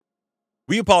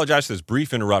We apologize for this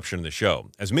brief interruption in the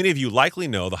show. As many of you likely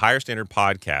know, the Higher Standard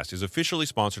podcast is officially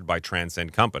sponsored by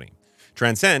Transcend Company.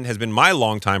 Transcend has been my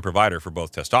longtime provider for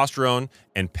both testosterone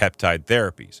and peptide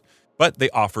therapies. But they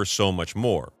offer so much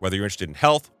more. Whether you're interested in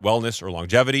health, wellness, or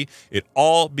longevity, it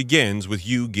all begins with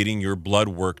you getting your blood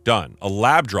work done. A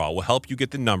lab draw will help you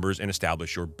get the numbers and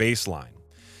establish your baseline.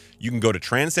 You can go to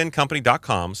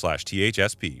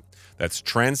transcendcompany.com/THSP. That's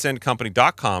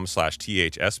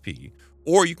transcendcompany.com/THSP.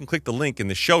 Or you can click the link in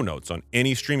the show notes on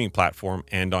any streaming platform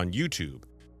and on YouTube.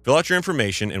 Fill out your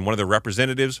information and one of the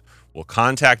representatives will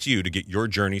contact you to get your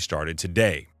journey started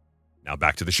today. Now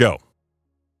back to the show.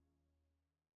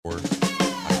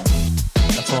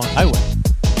 That's a long highway.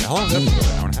 How long is that? An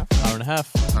hour and a half? Hour and a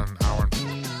half. An hour and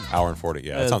 40. Hour and 40.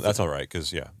 Yeah, that's all right.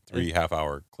 Because, 3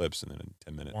 half-hour clips and then a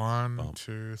 10-minute. 1,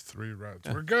 2, 3 routes.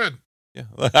 Yeah. We're good. Yeah.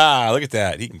 Look at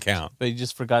that. He can count. But you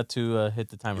just forgot to hit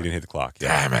the timer. He didn't hit the clock.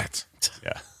 Yeah. Damn it.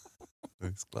 Yeah.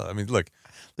 I mean, look.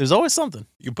 There's always something.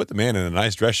 You can put the man in a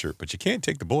nice dress shirt, but you can't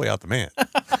take the boy out the man.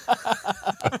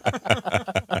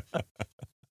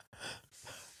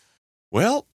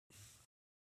 Well,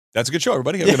 that's a good show,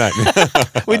 everybody. Have a good night.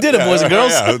 We did it, boys and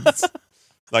girls. It's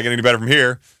not getting any better from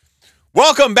here.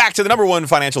 Welcome back to the number one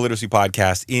financial literacy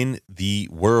podcast in the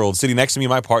world. Sitting next to me,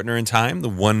 my partner in time, the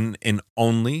one and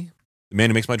only, the man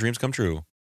who makes my dreams come true,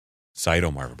 Said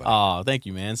Omar, everybody. Oh, thank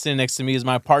you, man. Sitting next to me is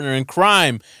my partner in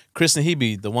crime, Chris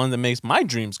Nahibi, the one that makes my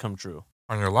dreams come true.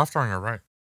 On your left or on your right?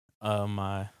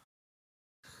 My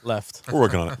left. We're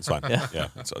working on it. It's fine. Yeah,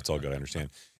 it's all good. I understand.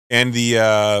 And the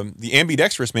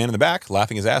ambidextrous man in the back,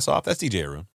 laughing his ass off, that's DJ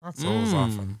Arun. That's always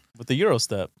awesome. With the Euro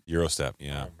step. Eurostep,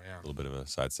 yeah. Oh, man. A little bit of a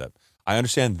sidestep. I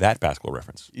understand that basketball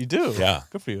reference. You do? Yeah.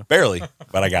 Good for you. Barely,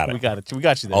 but I got it. We got it. We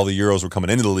got you there. All the Euros were coming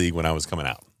into the league when I was coming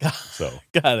out. So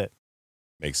got it.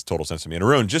 makes total sense to me. And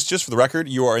Arun, just for the record,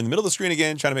 you are in the middle of the screen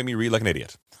again trying to make me read like an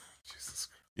idiot. Jesus Christ.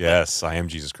 Yes, I am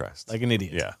Jesus Christ. Like an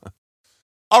idiot. Yeah.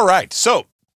 All right. So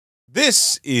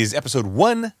this is episode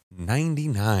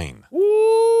 199.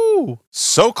 Woo!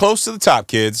 So close to the top,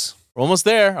 kids. We're almost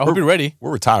there. I hope you're ready.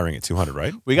 We're retiring at 200,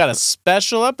 right? We got a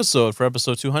special episode for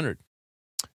episode 200.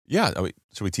 Yeah.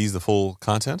 Should we tease the full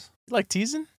content? You like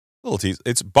teasing? A little tease.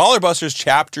 It's Baller Busters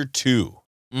Chapter 2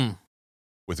 Mm.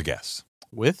 with a guest.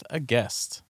 With a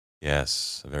guest.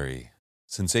 Yes. A very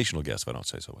sensational guest, if I don't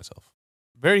say so myself.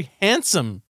 Very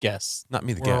handsome guest. Not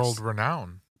me, the World guest.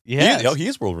 renowned. Yeah. He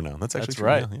is world renowned. That's actually That's true.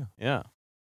 right. Yeah.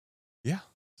 Yeah.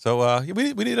 So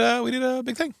we did a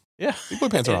big thing. Yeah. Big boy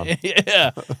pants are on.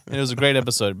 Yeah. And it was a great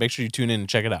episode. Make sure you tune in and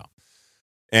check it out.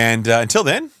 And until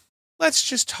then, let's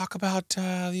just talk about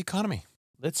the economy.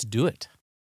 Let's do it.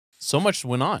 So much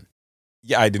went on.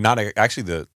 Yeah, I did not actually.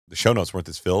 The show notes weren't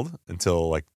this filled until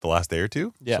like the last day or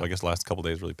two. Yeah. So I guess the last couple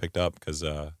of days really picked up because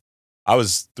I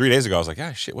was 3 days ago. I was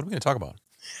like, shit, what are we going to talk about?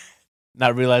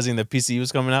 Not realizing the PCU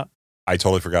was coming out. I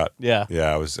totally forgot. Yeah.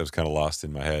 Yeah, I was kind of lost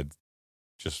in my head,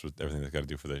 just with everything that's got to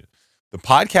do for the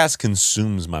podcast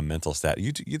consumes my mental stat.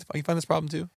 You find this problem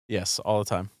too? Yes, all the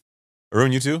time.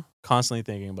 Arun, you too? Constantly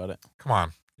thinking about it. Come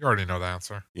on. You already know the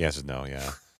answer. The answer is no.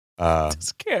 Yeah.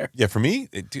 Doesn't care. Yeah, for me,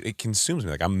 it consumes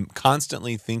me. Like I'm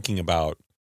constantly thinking about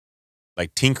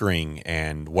like tinkering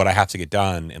and what I have to get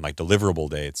done and like deliverable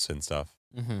dates and stuff.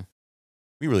 Mm-hmm.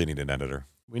 We really need an editor.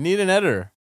 We need an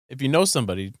editor. If you know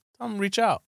somebody, tell them reach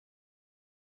out.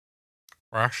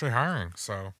 We're actually hiring,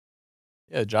 so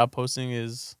Yeah, job posting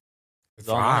is it's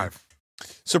online. live.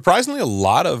 Surprisingly, a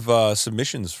lot of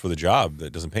submissions for the job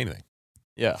that doesn't pay anything.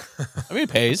 Yeah. I mean, it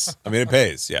pays. I mean, it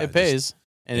pays. Yeah, It pays.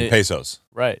 And in pesos.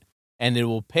 Right. And it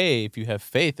will pay if you have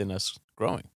faith in us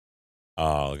growing.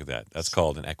 Oh, look at that. That's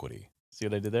called an equity. See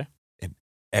what I did there? An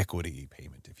equity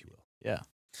payment, if you will. Yeah.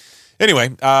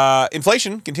 Anyway,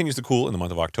 inflation continues to cool in the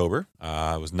month of October.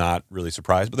 I was not really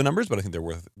surprised by the numbers, but I think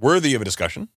they're worthy of a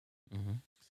discussion. Mm-hmm.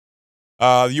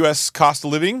 The U.S. cost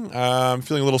of living,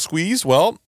 feeling a little squeezed.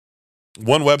 Well,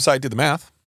 one website did the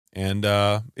math, and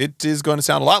it is going to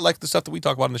sound a lot like the stuff that we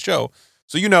talk about on the show.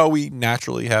 So, we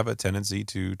naturally have a tendency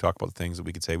to talk about the things that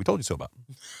we could say we told you so about.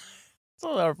 It's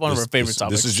one of our favorite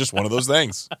topics. This is just one of those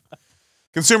things.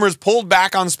 Consumers pulled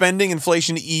back on spending.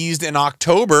 Inflation eased in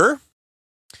October.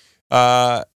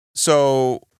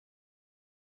 So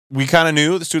we kind of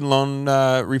knew the student loan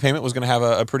repayment was going to have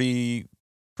a pretty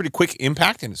quick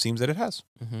impact, and it seems that it has.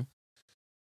 Mm-hmm.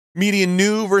 Median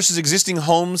new versus existing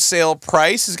home sale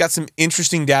price has got some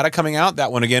interesting data coming out.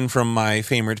 That one again from my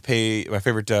favorite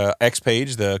X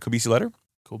page, the Kobisi letter.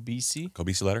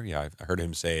 Kobisi letter. Yeah, I heard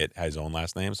him say it had his own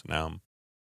last name, so now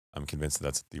I'm convinced that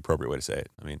that's the appropriate way to say it.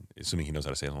 I mean, assuming he knows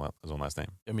how to say his own last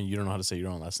name. I mean, you don't know how to say your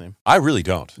own last name. I really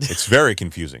don't. It's very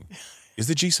confusing. Is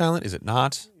the G silent? Is it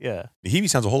not? Yeah. Nahibi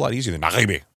sounds a whole lot easier than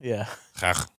Nahibi. Yeah.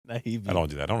 I Nahibi. don't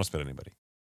do that. I don't want to spit at anybody.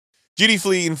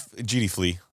 GDP It's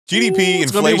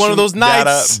inflation gonna be one of those data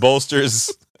nights.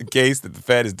 bolsters a case that the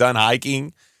Fed is done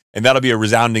hiking, and that'll be a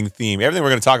resounding theme. Everything we're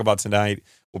going to talk about tonight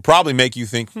will probably make you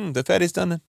think, the Fed is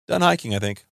done hiking, I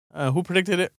think. Who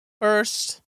predicted it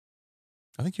first?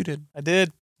 I think you did. I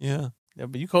did. Yeah. Yeah,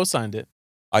 but you co-signed it.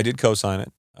 I did co-sign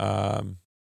it.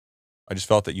 I just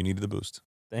felt that you needed the boost.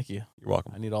 Thank you. You're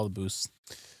welcome. I need all the boosts.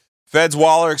 Fed's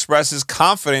Waller expresses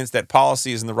confidence that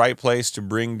policy is in the right place to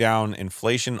bring down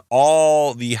inflation.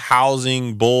 All the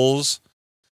housing bulls,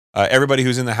 everybody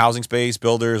who's in the housing space,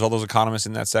 builders, all those economists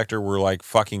in that sector were like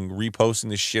fucking reposting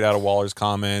the shit out of Waller's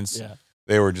comments. Yeah.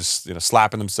 They were just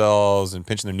slapping themselves and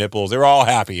pinching their nipples. They were all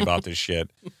happy about this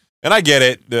shit. And I get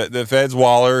it. The Fed's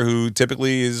Waller, who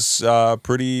typically is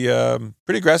pretty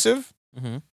aggressive,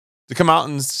 Mm-hmm. to come out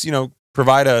and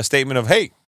provide a statement of,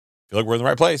 hey, feel like we're in the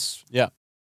right place. Yeah.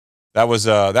 That was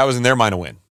in their mind a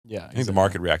win. Yeah. I think the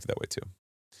market reacted that way too.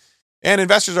 And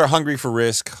investors are hungry for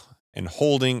risk and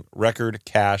holding record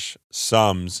cash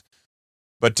sums.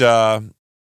 But we're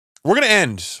going to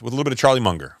end with a little bit of Charlie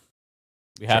Munger.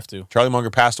 We have to. Charlie Munger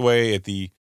passed away at the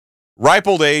ripe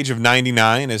old age of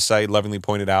 99, as Said lovingly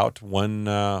pointed out,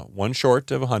 one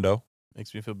short of a hundo.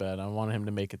 Makes me feel bad. I wanted him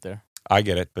to make it there. I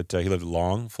get it, but he lived a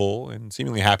long, full, and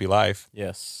seemingly happy life.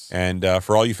 Yes. And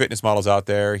for all you fitness models out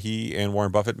there, he and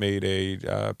Warren Buffett made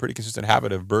a pretty consistent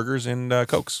habit of burgers and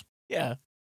Cokes. Yeah.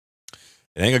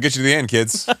 It ain't gonna get you to the end,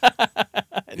 kids.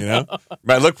 You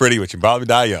might look pretty, but you probably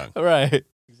die young. Right.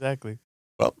 Exactly.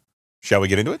 Well, shall we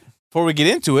get into it? Before we get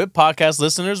into it, podcast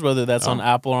listeners, whether that's on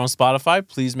Apple or on Spotify,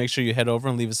 please make sure you head over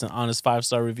and leave us an honest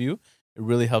 5-star review. It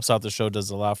really helps out the show, does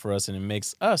a lot for us, and it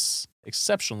makes us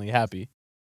exceptionally happy.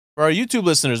 For our YouTube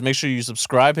listeners, make sure you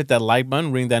subscribe, hit that like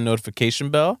button, ring that notification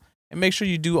bell, and make sure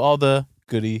you do all the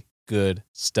goody good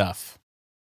stuff.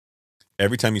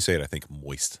 Every time you say it, I think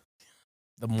moist.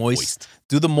 The moist.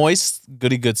 Do the moist,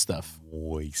 goody good stuff.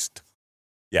 Moist.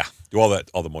 Yeah, do all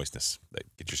the moistness that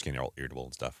get your skin all irritable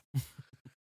and stuff.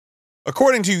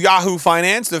 According to Yahoo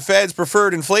Finance, the Fed's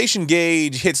preferred inflation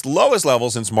gauge hits lowest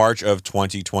level since March of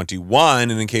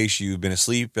 2021. And in case you've been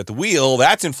asleep at the wheel,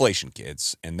 that's inflation,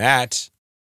 kids. And that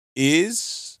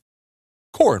is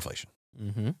core inflation.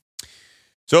 Mm-hmm.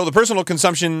 So the personal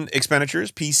consumption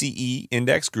expenditures, PCE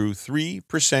index, grew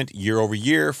 3% year over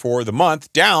year for the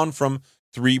month, down from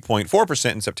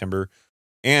 3.4% in September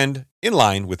and in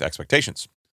line with expectations.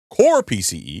 Core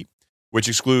PCE, which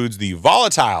excludes the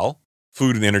volatile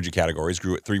food and energy categories,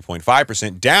 grew at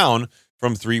 3.5%, down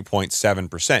from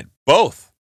 3.7%.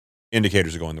 Both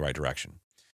indicators are going the right direction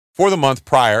for the month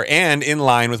prior and in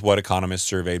line with what economists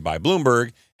surveyed by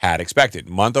Bloomberg had expected.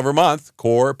 Month over month,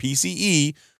 core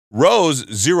PCE rose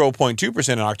 0.2%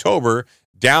 in October,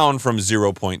 down from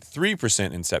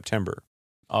 0.3% in September.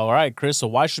 All right, Chris. So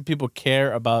why should people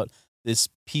care about this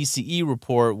PCE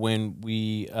report when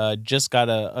we just got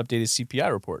an updated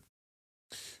CPI report?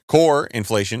 Core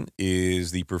inflation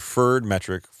is the preferred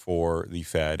metric for the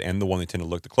Fed and the one they tend to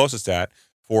look the closest at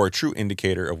for a true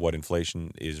indicator of what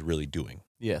inflation is really doing.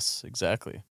 Yes,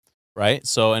 exactly. Right?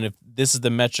 So, and if this is the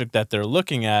metric that they're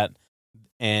looking at,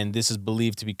 and this is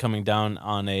believed to be coming down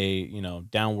on a,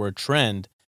 downward trend,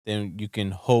 then you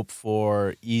can hope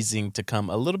for easing to come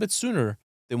a little bit sooner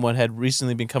than what had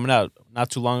recently been coming out. Not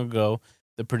too long ago,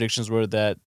 the predictions were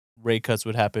that rate cuts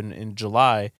would happen in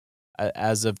July.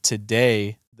 As of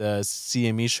today, the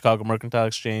CME, Chicago Mercantile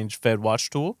Exchange Fed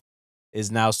Watch tool, is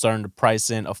now starting to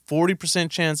price in a 40%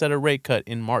 chance at a rate cut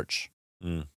in March.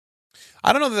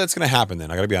 I don't know that that's going to happen then.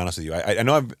 I got to be honest with you. I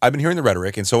know I've been hearing the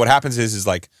rhetoric. And so what happens is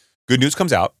like good news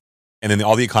comes out and then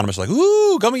all the economists are like,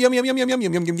 ooh, gummy, yum, yum, yum, yum, yum,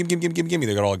 yum, yum, yum, yum, yum, yum.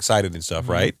 They got all excited and stuff,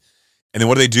 right? And then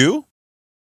what do?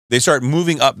 They start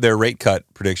moving up their rate cut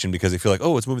prediction because they feel like,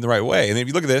 oh, it's moving the right way. And then if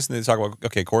you look at this and they talk about,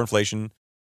 okay, core inflation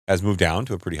has moved down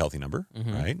to a pretty healthy number,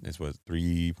 right? It's what,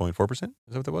 3.4%? Is that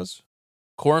what that was?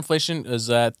 Core inflation is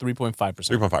at 3.5%.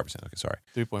 3.5%. Okay, sorry.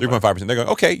 3.5%. 3.5%. They're going,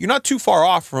 okay, you're not too far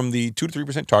off from the 2 to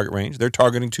 3% target range. They're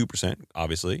targeting 2%,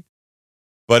 obviously.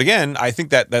 But again, I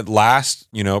think that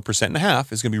last,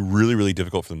 1.5% is going to be really, really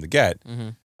difficult for them to get.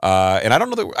 And I don't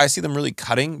know that I see them really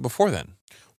cutting before then.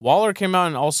 Waller came out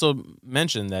and also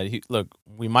mentioned that,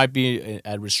 we might be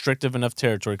at restrictive enough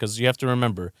territory because you have to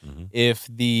remember, if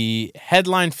the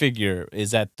headline figure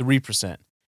is at 3%,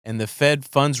 and the Fed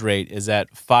funds rate is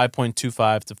at 5.25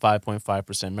 to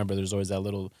 5.5%. Remember, there's always that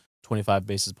little 25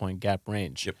 basis point gap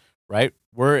range, right?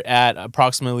 We're at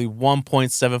approximately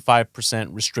 1.75%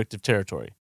 restrictive territory,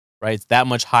 right? It's that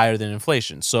much higher than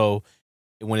inflation. So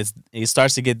when it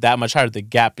starts to get that much higher, the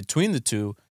gap between the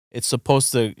two it's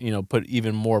supposed to, put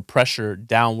even more pressure,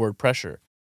 downward pressure.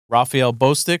 Raphael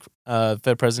Bostic,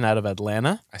 Fed president out of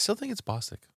Atlanta. I still think it's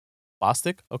Bostic.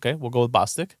 Bostic? Okay, we'll go with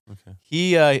Bostic.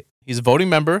 Okay. He's a voting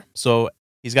member, so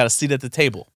he's got a seat at the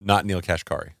table. Not Neil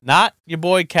Kashkari. Not your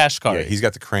boy Kashkari. Yeah, he's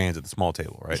got the crayons at the small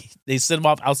table, right? They sit him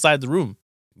off outside the room.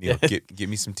 Neil, get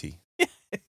me some tea.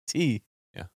 Tea.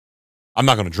 Yeah. I'm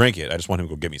not going to drink it. I just want him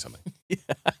to go get me something. Yeah,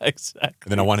 exactly.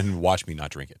 And then I want him to watch me not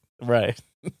drink it. Right.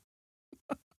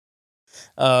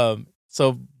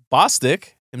 So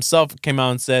Bostic himself came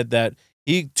out and said that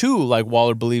he too, like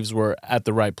Waller, believes we're at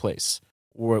the right place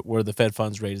where the Fed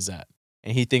funds rate is at,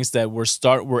 and he thinks that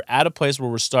we're at a place where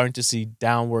we're starting to see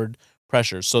downward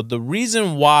pressure. So the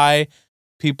reason why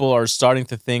people are starting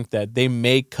to think that they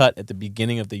may cut at the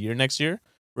beginning of the year next year,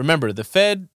 remember the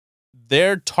Fed,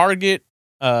 their target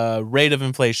rate of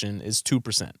inflation is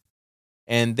 2%,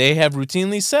 and they have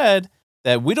routinely said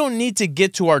that we don't need to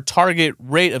get to our target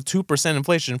rate of 2%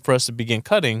 inflation for us to begin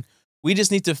cutting. We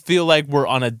just need to feel like we're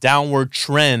on a downward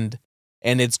trend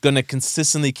and it's going to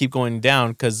consistently keep going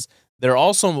down, because they're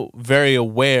also very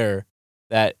aware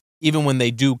that even when they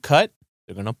do cut,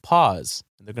 they're going to pause.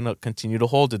 They're going to continue to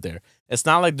hold it there. It's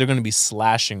not like they're going to be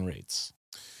slashing rates.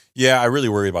 Yeah, I really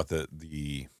worry about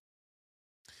the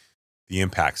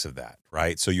impacts of that,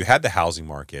 right? So you had the housing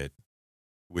market,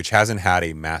 which hasn't had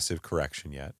a massive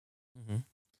correction yet. Mm-hmm.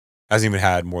 Hasn't even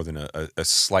had more than a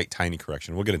slight, tiny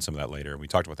correction. We'll get into some of that later. We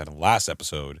talked about that in the last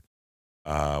episode,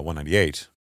 198,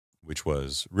 which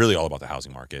was really all about the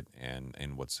housing market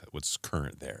and what's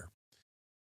current there.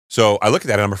 So I look at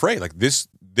that and I'm afraid, like this,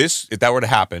 if that were to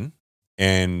happen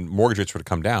and mortgage rates were to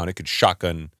come down, it could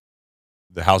shotgun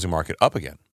the housing market up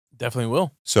again. Definitely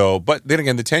will. So, but then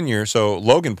again, the 10-year. So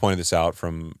Logan pointed this out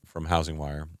from Housing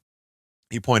Wire.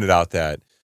 He pointed out that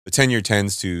the 10-year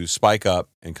tends to spike up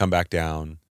and come back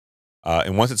down.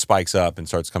 And once it spikes up and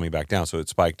starts coming back down, so it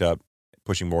spiked up,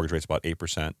 pushing mortgage rates about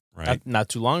 8%, right? Not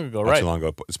too long ago, Not right? too long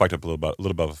ago, it spiked up a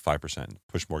little above 5%,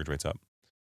 pushed mortgage rates up.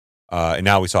 And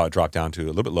now we saw it drop down to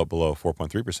a little bit below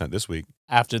 4.3% this week.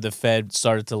 After the Fed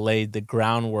started to lay the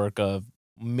groundwork of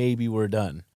maybe we're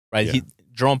done, right? Yeah.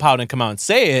 Jerome Powell didn't come out and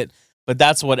say it, but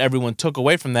that's what everyone took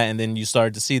away from that. And then you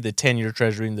started to see the 10-year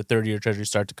Treasury and the 30-year Treasury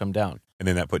start to come down. And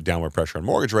then that put downward pressure on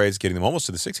mortgage rates, getting them almost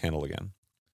to the 6 handle again.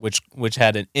 Which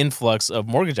had an influx of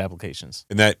mortgage applications.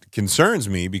 And that concerns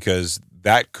me because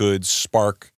that could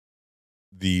spark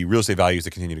the real estate values to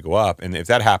continue to go up. And if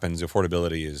that happens,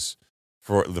 affordability is,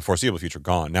 for the foreseeable future,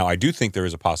 gone. Now, I do think there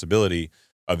is a possibility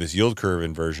of this yield curve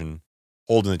inversion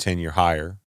holding the 10-year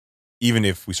higher, even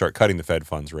if we start cutting the Fed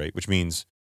funds rate, which means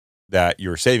that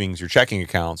your savings, your checking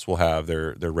accounts will have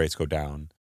their rates go down,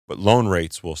 but loan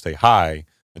rates will stay high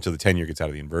until the 10-year gets out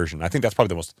of the inversion. I think that's probably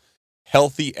the most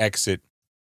healthy exit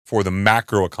for the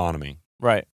macro economy.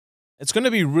 Right. It's going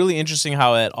to be really interesting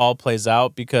how it all plays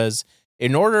out, because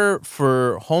in order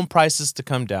for home prices to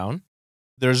come down,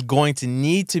 there's going to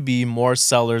need to be more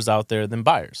sellers out there than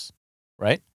buyers,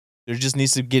 right? There's going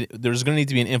to need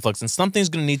to be an influx, and something's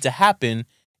going to need to happen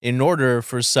in order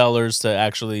for sellers to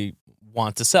actually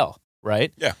want to sell,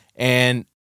 right? Yeah. And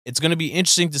it's going to be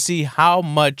interesting to see how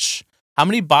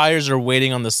many buyers are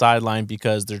waiting on the sideline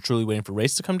because they're truly waiting for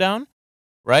rates to come down,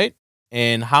 right?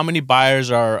 And how many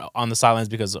buyers are on the sidelines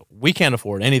because we can't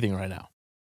afford anything right now,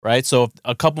 right? So if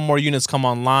a couple more units come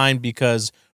online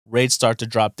because rates start to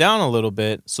drop down a little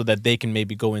bit so that they can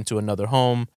maybe go into another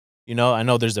home. I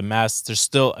know there's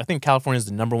still, I think California is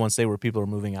the number one state where people are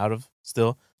moving out of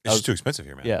still. It's just too expensive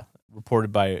here, man. Yeah,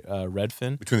 reported by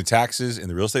Redfin. Between the taxes and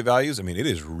the real estate values, I mean, it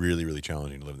is really, really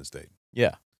challenging to live in the state.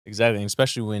 Yeah, exactly. And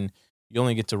especially when you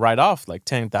only get to write off like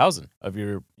 10,000 of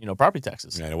your, property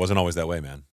taxes. Yeah, and it wasn't always that way,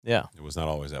 man. Yeah. It was not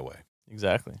always that way.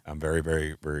 Exactly. I'm very,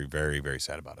 very, very, very, very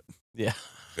sad about it. Yeah.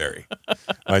 Very.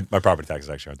 My property taxes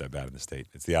actually aren't that bad in the state.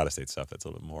 It's the out-of-state stuff that's a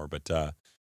little bit more. But,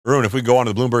 Arun, if we go on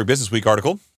to the Bloomberg Business Week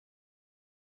article.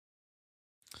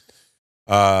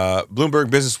 Bloomberg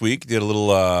Business Week did a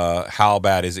little how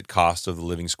bad is it cost of the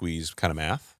living squeeze kind of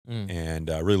math, and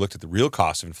really looked at the real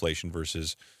cost of inflation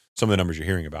versus some of the numbers you're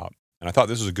hearing about. And I thought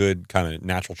this was a good kind of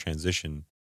natural transition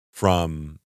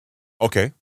from,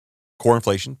 okay, core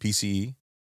inflation, PCE,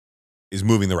 is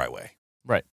moving the right way.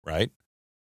 Right. Right?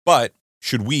 But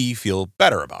should we feel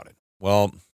better about it?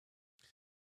 Well,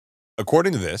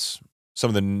 according to this, some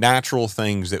of the natural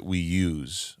things that we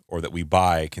use or that we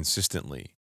buy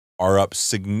consistently are up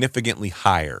significantly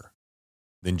higher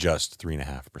than just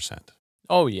 3.5%.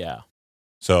 Oh, yeah.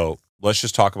 So let's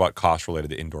just talk about costs related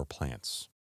to indoor plants.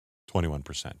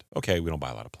 21%. Okay, we don't buy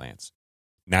a lot of plants.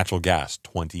 Natural gas,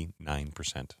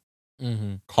 29%.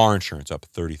 Mm-hmm. Car insurance up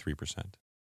 33%.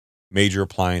 Major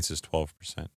appliances,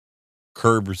 12%.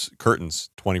 curtains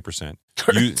 20%,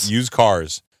 Curtains. used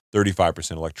cars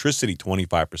 35%, electricity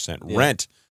 25%, Yeah. rent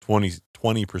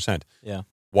 20%, Yeah.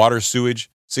 water, sewage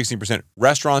 16%,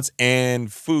 restaurants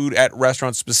and food at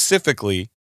restaurants specifically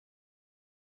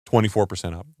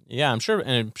 24% up. Yeah, I'm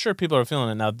sure people are feeling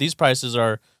it now. These prices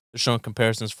are showing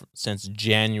comparisons since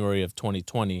January of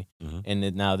 2020, Mhm.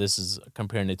 and now this is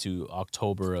comparing it to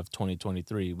October of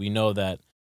 2023. We know that.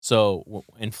 So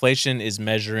inflation is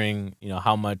measuring,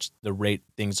 how much the rate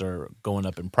things are going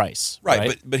up in price.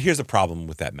 Right. But here's the problem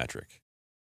with that metric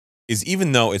is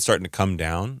even though it's starting to come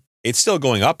down, it's still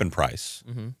going up in price.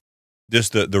 Mm-hmm.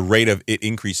 Just the rate of it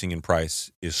increasing in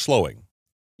price is slowing.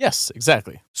 Yes,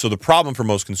 exactly. So the problem for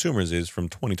most consumers is from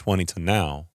 2020 to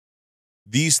now,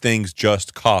 these things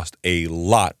just cost a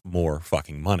lot more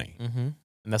fucking money. Mm-hmm. And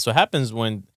that's what happens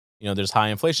when there's high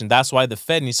inflation. That's why the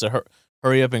Fed needs to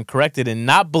hurry up and correct it and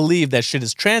not believe that shit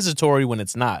is transitory when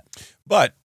it's not.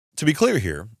 But to be clear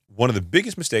here, one of the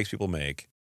biggest mistakes people make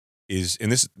is,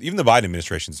 and this even the Biden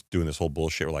administration's doing this whole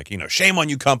bullshit. We're like, shame on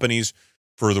you companies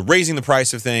for raising the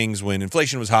price of things when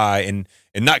inflation was high and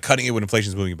not cutting it when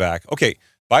inflation's moving back. Okay,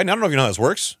 Biden, I don't know if you know how this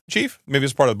works, Chief. Maybe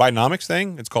it's part of the Bidenomics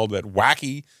thing. It's called that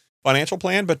wacky financial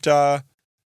plan, but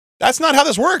that's not how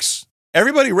this works.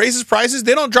 Everybody raises prices.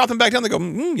 They don't drop them back down. They go,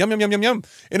 yum, yum, yum, yum, yum.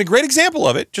 And a great example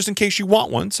of it, just in case you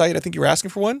want one, Saeed, I think you were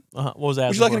asking for one. What was that?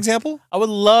 Would you like an example? I would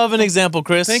love an example,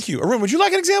 Chris. Thank you. Arun, would you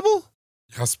like an example?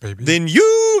 Yes, baby. Then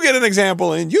you get an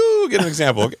example, and you get an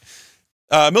example.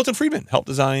 Okay. Milton Friedman helped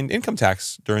design income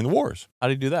tax during the wars. How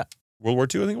do you do that? World War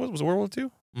II, I think it was. Was it World War II?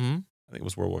 Mm-hmm. I think it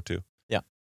was World War II.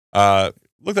 Yeah.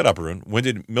 Look that up, Arun. When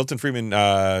did Milton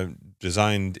Friedman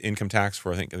designed income tax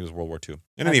for? I think it was World War II.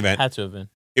 In any event, Had to have been.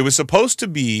 it was supposed to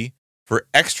be for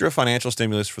extra financial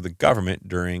stimulus for the government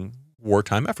during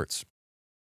wartime efforts.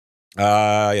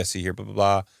 See here, blah, blah,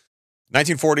 blah.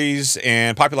 1940s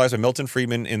and popularized by Milton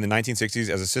Friedman in the 1960s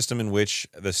as a system in which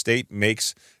the state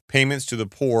makes payments to the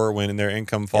poor when their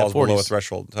income falls below a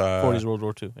threshold. 40s World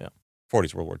War II, yeah.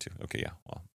 40s World War II. Okay, yeah.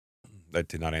 Well, that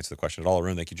did not answer the question at all,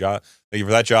 Arun. Thank you, Thank you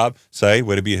for that job. Say,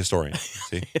 way to be a historian.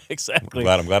 See? Exactly.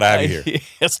 I'm glad I have you here.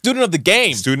 A student of the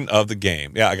game. Student of the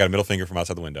game. Yeah, I got a middle finger from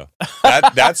outside the window.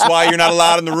 That's why you're not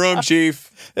allowed in the room,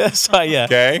 Chief. That's why, yeah.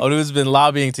 Okay. Odu's been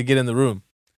lobbying to get in the room.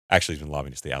 Actually, he's been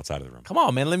lobbying to stay outside of the room. Come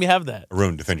on, man. Let me have that.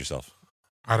 Arun, defend yourself.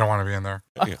 I don't want to be in there.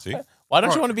 Yeah, see? Why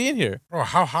don't you want to be in here? Bro,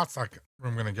 how hot's that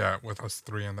room going to get with us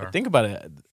three in there? Think about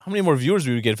it. How many more viewers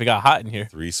we would get if it got hot in here?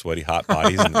 3 sweaty hot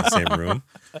bodies in the same room.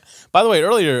 By the way,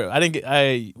 earlier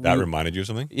That reminded you of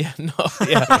something? Yeah, no,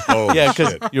 yeah, Oh, yeah,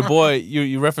 because shit. your boy,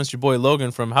 you referenced your boy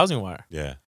Logan from Housing Wire.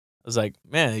 Yeah. I was like,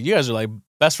 man, you guys are like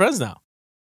best friends now.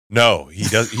 No, he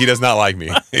does not like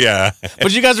me. Yeah.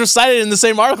 But you guys were cited in the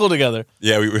same article together.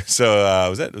 Yeah, we were. So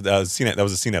was that was CNET? That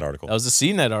was a CNET article. That was the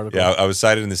CNET article. Yeah, I was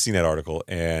cited in the CNET article,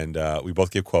 and we both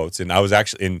gave quotes. And I was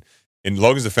actually in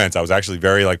Logan's defense, I was actually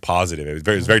very positive. It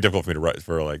was very difficult for me to write,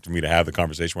 for me to have the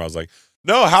conversation where I was like,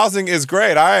 "No, housing is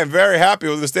great. I am very happy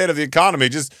with the state of the economy.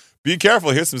 Just be careful.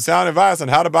 Here's some sound advice on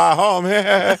how to buy a home."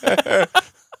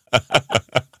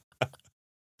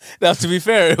 Now, to be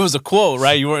fair, it was a quote,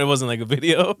 right? It wasn't like a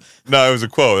video. No, it was a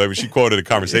quote. I mean, she quoted a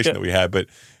conversation that we had. But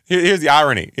here's the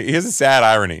irony. Here's the sad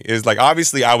irony. Is like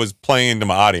obviously I was playing to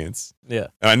my audience. Yeah,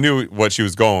 and I knew what she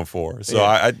was going for. So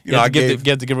yeah. I get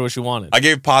to give her what she wanted. I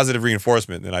gave positive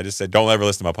reinforcement, and I just said, "Don't ever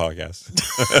listen to my podcast."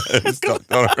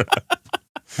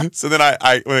 So then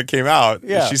I when it came out,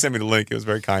 she sent me the link. It was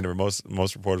very kind of her.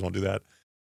 Most reporters won't do that.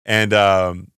 And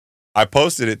I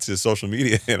posted it to social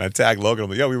media, and I tagged Logan. I'm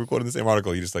like, "Yo, we recorded the same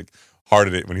article." He just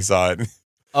hearted it when he saw it.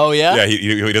 Oh yeah, yeah.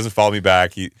 He doesn't follow me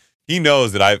back. He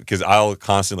knows that because I'll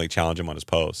constantly challenge him on his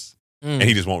posts, and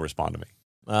he just won't respond to me.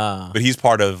 But he's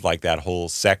part of that whole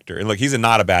sector, and look, he's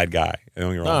not a bad guy. Don't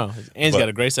get me wrong. No, and he's got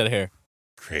a great set of hair.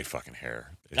 Great fucking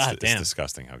hair. God damn. It's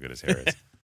disgusting how good his hair is.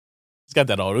 He's got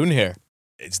that Arun hair.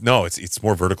 It's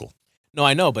more vertical. No,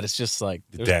 I know, but it's just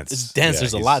dense. It's dense. Yeah,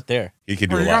 There's a lot there. He could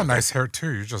do you a lot. got nice hair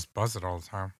too. You just buzz it all the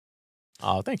time.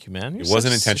 Oh, thank you, man. It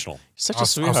wasn't intentional. You're such a I was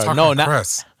sweetheart. talking No, to not.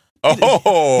 Chris.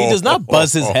 Oh, He does not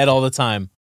buzz his head all the time.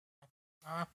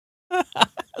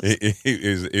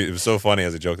 It was so funny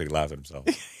as a joke that he laughed at himself.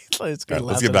 Let's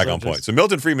Let's get back on point. So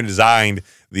Milton Friedman designed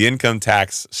the income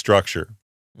tax structure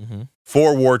Mm-hmm.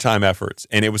 for wartime efforts,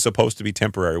 and it was supposed to be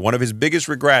temporary. One of his biggest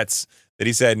regrets that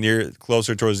he said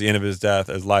closer towards the end of his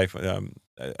life,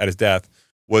 at his death,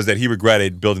 was that he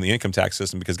regretted building the income tax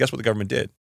system because guess what the government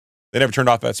did? They never turned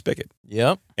off that spigot.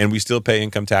 Yep. And we still pay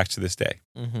income tax to this day.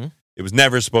 Mm-hmm. It was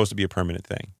never supposed to be a permanent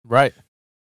thing. Right.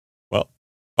 Well,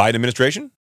 Biden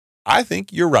administration, I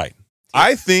think you're right.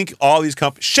 I think all these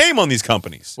companies, shame on these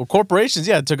companies. Well, corporations,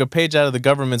 took a page out of the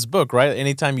government's book, right?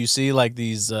 Anytime you see like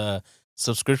these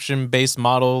subscription-based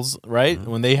models, right? Mm-hmm.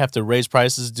 When they have to raise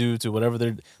prices due to whatever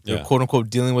they're quote unquote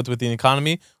dealing with the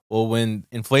economy. Well, when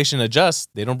inflation adjusts,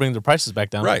 they don't bring their prices back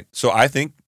down. Right. So I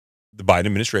think the Biden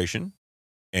administration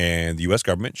and the U.S.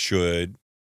 government should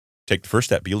take the first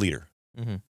step, be a leader,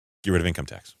 Mm-hmm. get rid of income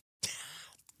tax.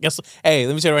 Hey,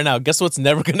 let me tell you right now. Guess what's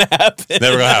never gonna happen?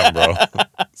 Never gonna happen, bro.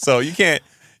 So you can't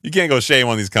go shame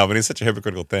on these companies. It's such a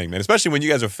hypocritical thing, man. Especially when you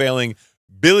guys are failing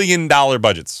billion-dollar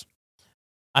budgets.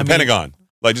 The Pentagon,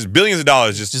 like just billions of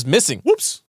dollars, just missing.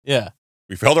 Whoops. Yeah.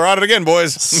 We failed our audit again,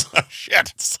 boys.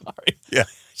 Shit. Sorry. Yeah.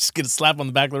 Just get a slap on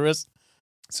the back of the wrist.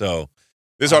 So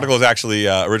this article was actually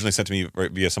originally sent to me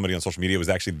via somebody on social media. It was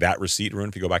actually that receipt, Ruin,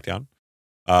 if you go back down.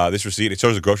 This receipt, it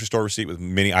shows a grocery store receipt with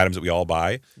many items that we all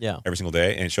buy every single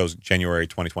day. And it shows January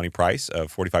 2020 price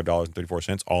of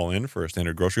 $45.34 all in for a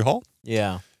standard grocery haul.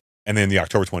 Yeah. And then the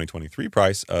October 2023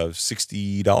 price of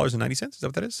 $60.90. Is that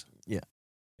what that is? Yeah.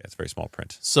 Yeah, it's very small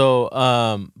print. So,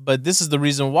 but this is the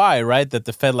reason why, right? That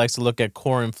the Fed likes to look at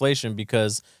core inflation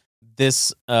because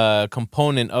this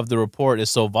component of the report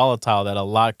is so volatile that a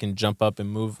lot can jump up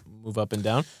and move up and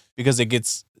down because it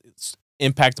gets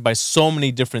impacted by so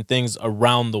many different things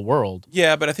around the world.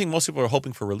 Yeah, but I think most people are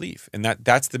hoping for relief, and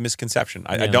that's the misconception.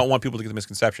 I don't want people to get the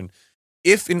misconception.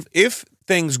 If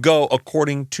things go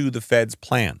according to the Fed's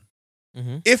plan,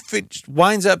 if it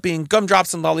winds up being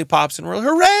gumdrops and lollipops and we're like,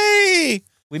 hooray!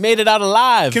 We made it out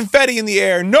alive. Confetti in the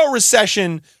air, no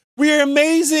recession. We're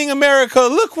amazing, America.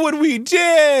 Look what we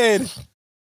did.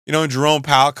 And Jerome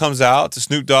Powell comes out to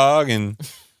Snoop Dogg and,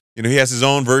 he has his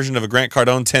own version of a Grant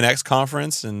Cardone 10X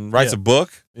conference and writes a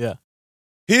book. Yeah.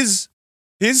 His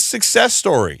success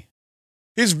story,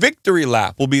 his victory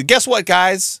lap will be, guess what,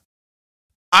 guys?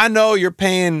 I know you're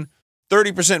paying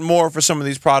 30% more for some of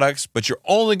these products, but you're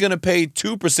only going to pay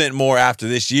 2% more after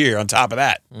this year on top of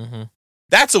that. Mm-hmm.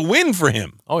 That's a win for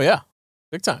him. Oh, yeah.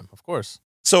 Big time, of course.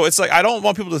 So it's like, I don't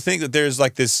want people to think that there's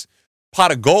like this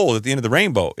pot of gold at the end of the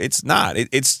rainbow. It's not.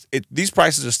 These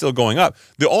prices are still going up.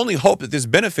 The only hope that this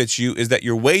benefits you is that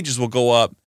your wages will go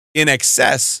up in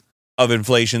excess of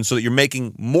inflation so that you're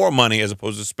making more money as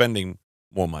opposed to spending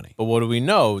more money. But what do we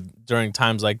know? During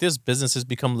times like this, businesses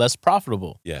become less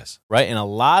profitable. Yes. Right? And a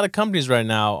lot of companies right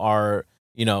now are,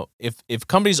 if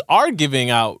companies are giving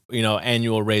out,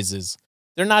 annual raises,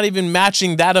 they're not even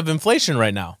matching that of inflation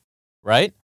right now,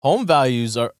 right? Home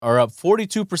values are up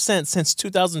 42% since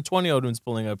 2020, Odin's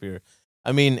pulling up here.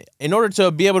 I mean, in order to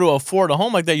be able to afford a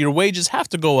home like that, your wages have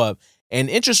to go up, and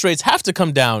interest rates have to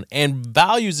come down, and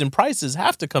values and prices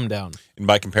have to come down. And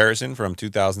by comparison, from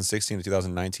 2016 to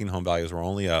 2019, home values were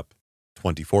only up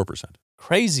 24%.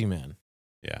 Crazy, man.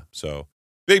 Yeah, so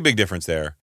big difference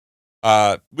there.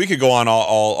 We could go on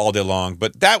all day long,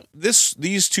 but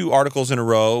these two articles in a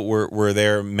row were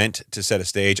there meant to set a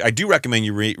stage. I do recommend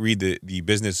you read the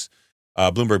business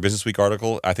Bloomberg Business Week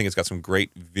article. I think it's got some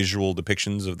great visual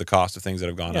depictions of the cost of things that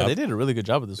have gone up. Yeah, they did a really good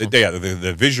job with this one. Yeah,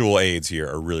 the visual aids here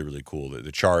are really, really cool.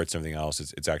 The charts, everything else,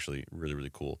 it's actually really, really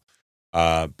cool.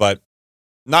 But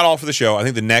not all for the show. I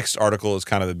think the next article is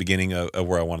kind of the beginning of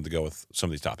where I wanted to go with some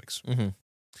of these topics. Mm-hmm.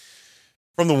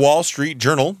 From the Wall Street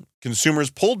Journal, consumers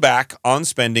pulled back on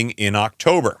spending in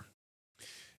October.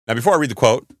 Now, before I read the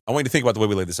quote, I want you to think about the way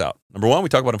we laid this out. Number one, we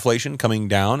talk about inflation coming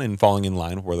down and falling in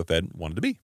line with where the Fed wanted to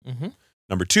be. Mm-hmm.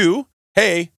 Number two,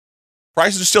 hey,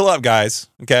 prices are still up, guys.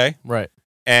 Okay? Right.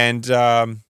 And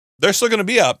they're still going to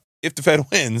be up if the Fed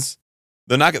wins.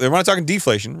 We're not talking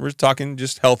deflation. We're talking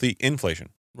just healthy inflation.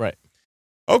 Right.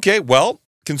 Okay, well,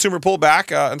 consumer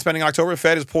pullback on spending in October.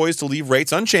 Fed is poised to leave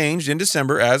rates unchanged in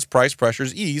December as price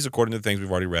pressures ease, according to the things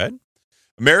we've already read.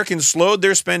 Americans slowed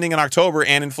their spending in October,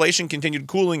 and inflation continued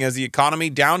cooling as the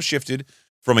economy downshifted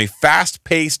from a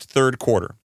fast-paced third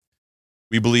quarter.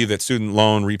 We believe that student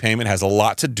loan repayment has a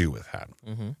lot to do with that.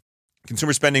 Mm-hmm.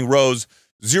 Consumer spending rose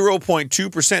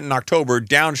 0.2% in October,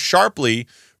 down sharply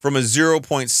from a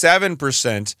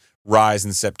 0.7% rise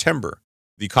in September.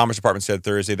 The Commerce Department said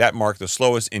Thursday that marked the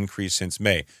slowest increase since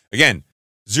May. Again,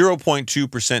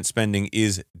 0.2% spending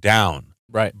is down.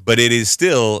 Right. But it is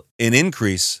still an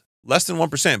increase, less than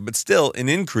 1%, but still an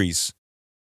increase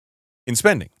in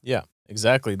spending. Yeah,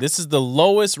 exactly. This is the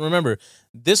lowest. Remember,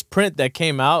 this print that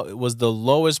came out was the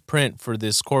lowest print for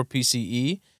this core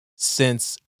PCE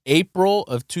since April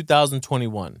of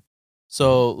 2021.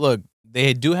 So, look,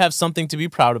 they do have something to be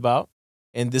proud about,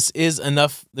 and this is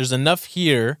enough. There's enough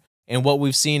here and what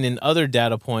we've seen in other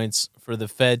data points for the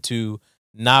Fed to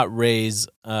not raise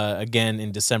again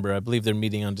in December. I believe they're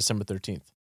meeting on December 13th.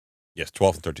 Yes,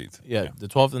 12th and 13th. Yeah, the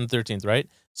 12th and the 13th, right?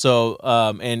 So,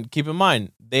 and keep in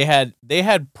mind, they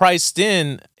had priced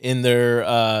in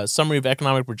their summary of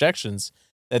economic projections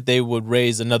that they would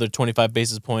raise another 25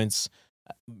 basis points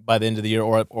by the end of the year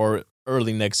or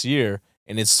early next year,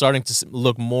 and it's starting to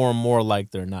look more and more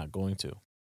like they're not going to.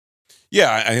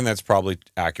 Yeah, I think that's probably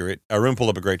accurate. Arun pulled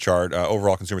up a great chart.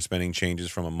 Overall consumer spending changes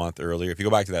from a month earlier. If you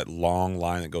go back to that long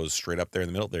line that goes straight up there in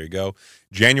the middle, there you go.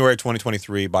 January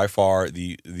 2023, by far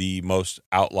the most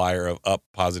outlier of up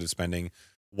positive spending,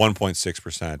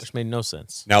 1.6%. Which made no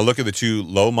sense. Now look at the two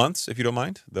low months, if you don't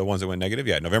mind, the ones that went negative.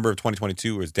 Yeah, November of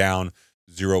 2022 was down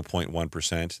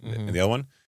 0.1%. And the other one,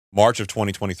 March of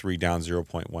 2023, down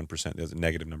 0.1%. Those are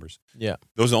negative numbers. Yeah.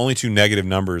 Those are the only two negative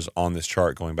numbers on this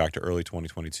chart going back to early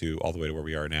 2022 all the way to where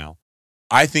we are now.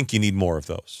 I think you need more of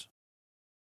those.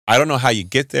 I don't know how you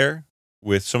get there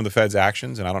with some of the Fed's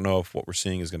actions, and I don't know if what we're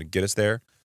seeing is going to get us there,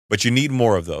 but you need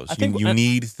more of those. You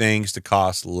need things to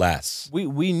cost less.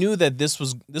 We knew that this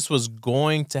was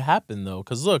going to happen, though,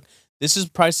 because look, this is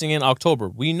pricing in October.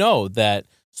 We know that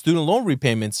student loan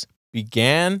repayments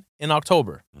began in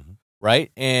October.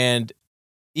 Right. And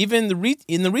even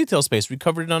in the retail space, we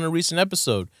covered it on a recent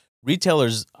episode.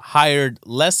 Retailers hired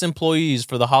less employees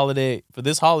for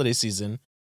this holiday season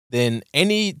than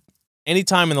any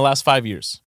time in the last 5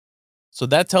 years. So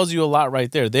that tells you a lot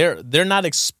right there. They're not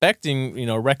expecting,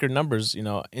 record numbers,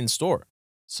 in store.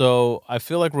 So I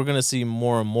feel like we're going to see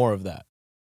more and more of that.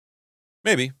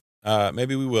 Maybe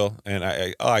we will. And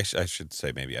I should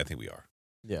say maybe. I think we are.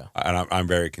 Yeah, and I'm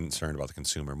very concerned about the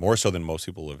consumer, more so than most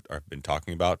people have been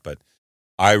talking about. But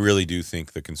I really do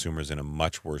think the consumer is in a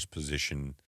much worse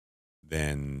position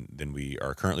than we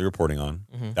are currently reporting on.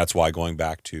 That's why going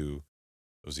back to,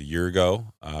 it was a year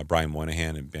ago, Brian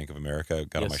Moynihan and Bank of America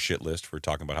got on my shit list for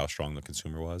talking about how strong the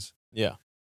consumer was. Yeah,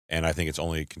 and I think it's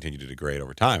only continued to degrade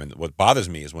over time. And what bothers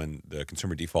me is when the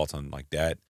consumer defaults on like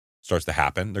debt starts to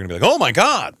happen, they're gonna be like, "Oh my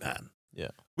God, man! Yeah.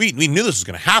 We knew this was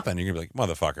going to happen." You're going to be like,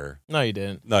 "Motherfucker." No, you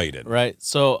didn't. No, you didn't. Right.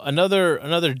 So another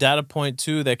data point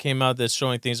too that came out that's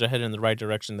showing things are headed in the right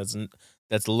direction.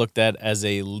 That's looked at as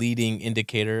a leading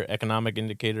indicator, economic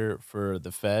indicator for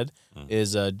the Fed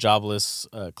is jobless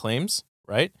claims.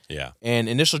 Right. Yeah. And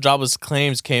initial jobless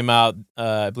claims came out.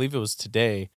 I believe it was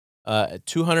today.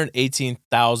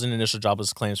 218,000 initial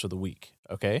jobless claims for the week.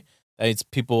 Okay. It's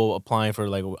people applying for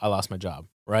like, I lost my job.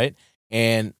 Right.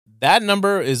 And that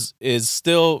number is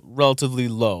still relatively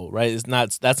low, right?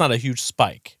 That's not a huge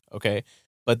spike, okay?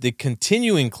 But the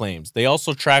continuing claims, they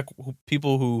also track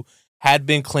people who had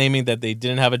been claiming that they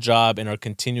didn't have a job and are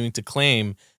continuing to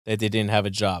claim that they didn't have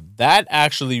a job. That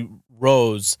actually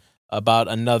rose about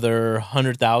another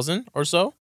 100,000 or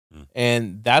so,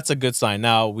 and that's a good sign.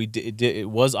 Now it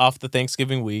was off the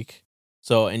Thanksgiving week,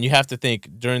 so and you have to think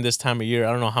during this time of year,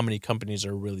 I don't know how many companies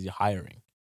are really hiring.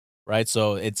 Right,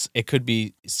 so it could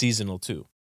be seasonal too,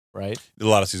 right? There's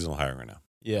a lot of seasonal hiring right now.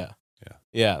 Yeah.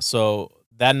 So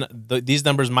these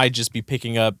numbers might just be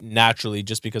picking up naturally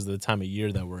just because of the time of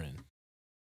year that we're in.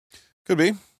 Could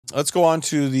be. Let's go on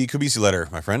to the Kubisi letter,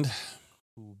 my friend.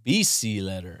 Kubisi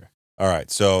letter. All right.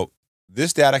 So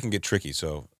this data can get tricky,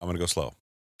 so I'm going to go slow.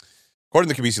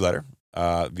 According to the Kubisi letter,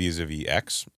 vis-a-vis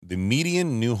X, the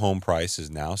median new home price is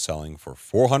now selling for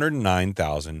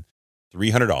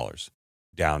 $409,300.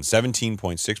 Down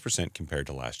 17.6% compared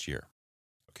to last year.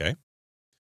 Okay.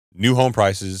 New home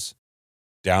prices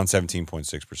down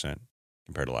 17.6%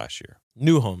 compared to last year.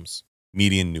 New homes.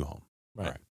 Median new home. Right.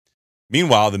 All right.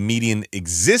 Meanwhile, the median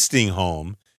existing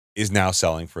home is now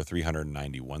selling for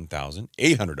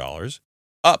 $391,800,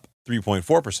 up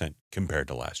 3.4% compared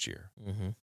to last year.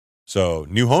 So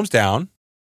new homes down,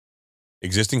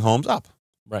 existing homes up.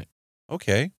 Right.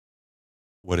 Okay.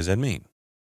 What does that mean?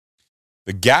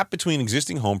 The gap between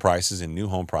existing home prices and new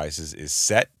home prices is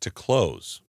set to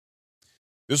close.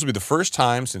 This will be the first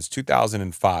time since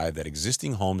 2005 that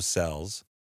existing homes sells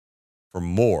for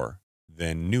more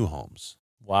than new homes.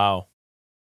 Wow.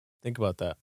 Think about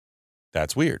that.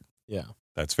 That's weird. Yeah.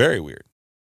 That's very weird.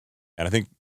 And I think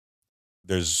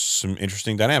there's some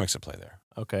interesting dynamics at play there.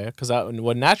 Okay. Because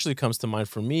what naturally comes to mind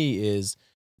for me is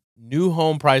new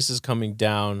home prices coming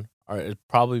down are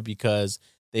probably because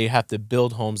they have to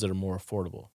build homes that are more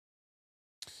affordable.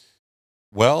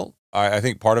 Well, I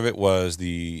think part of it was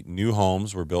the new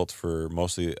homes were built for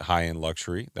mostly high-end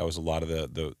luxury. That was a lot of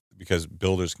the because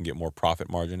builders can get more profit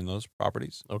margin in those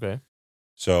properties. Okay.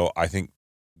 So I think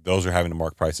those are having to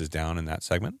mark prices down in that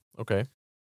segment. Okay.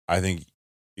 I think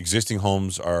existing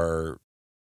homes are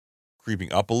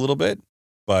creeping up a little bit,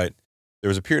 but there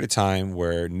was a period of time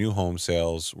where new home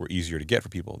sales were easier to get for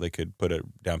people. They could put a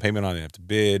down payment on it, have to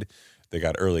bid. they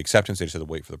got early acceptance, they just had to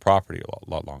wait for the property a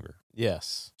lot longer.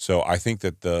 Yes. So I think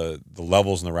that the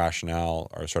levels and the rationale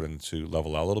are starting to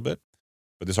level out a little bit.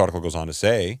 But this article goes on to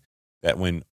say that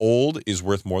when old is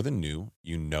worth more than new,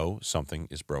 you know something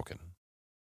is broken.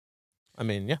 I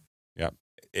mean, yeah. Yeah.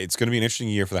 It's going to be an interesting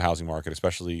year for the housing market,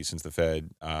 especially since the Fed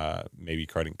may be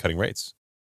cutting rates.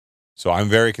 So I'm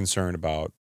very concerned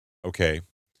about, okay,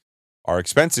 our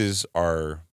expenses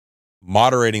are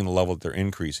moderating the level that they're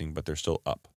increasing, but they're still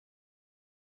up.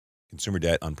 Consumer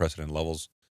debt, unprecedented levels.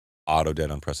 Auto debt,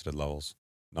 unprecedented levels.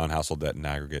 Non-household debt in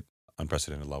aggregate,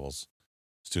 unprecedented levels.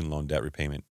 Student loan debt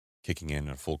repayment kicking in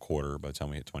a full quarter by the time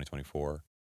we hit 2024.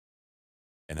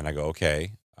 And then I go,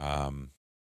 okay,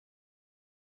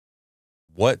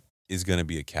 what is going to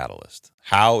be a catalyst?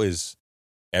 How is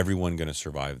everyone going to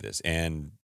survive this?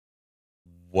 And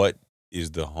what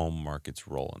is the home market's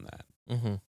role in that?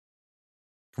 Mm-hmm.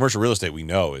 Commercial real estate, we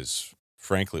know, is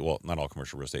frankly, well, not all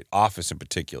commercial real estate, office in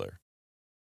particular,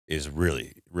 is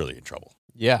really, really in trouble.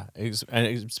 Yeah, and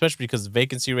especially because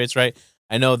vacancy rates, right?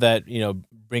 I know that,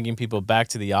 bringing people back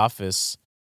to the office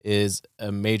is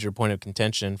a major point of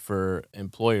contention for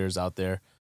employers out there,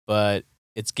 but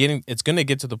it's going to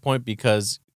get to the point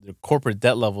because the corporate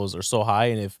debt levels are so high,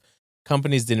 and if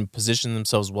companies didn't position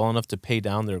themselves well enough to pay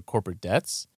down their corporate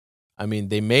debts, I mean,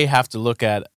 they may have to look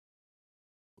at,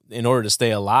 in order to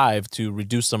stay alive, to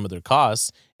reduce some of their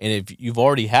costs. And if you've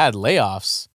already had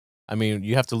layoffs, I mean,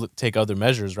 you have to take other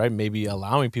measures, right? Maybe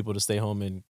allowing people to stay home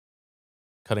and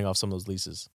cutting off some of those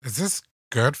leases. Is this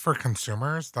good for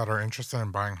consumers that are interested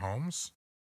in buying homes?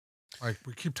 Like,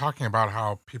 we keep talking about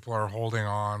how people are holding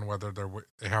on, whether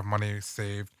they have money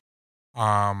saved.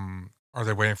 Are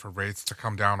they waiting for rates to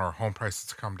come down or home prices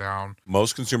to come down?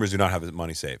 Most consumers do not have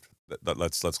money saved.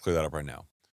 Let's clear that up right now.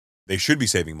 They should be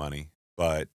saving money,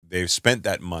 but they've spent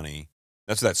that money.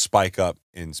 That's that spike up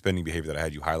in spending behavior that I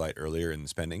had you highlight earlier in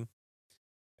spending.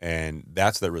 And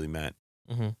that's what that really meant,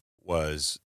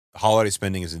 was holiday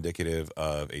spending is indicative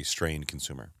of a strained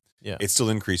consumer. Yeah. It's still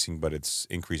increasing, but it's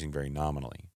increasing very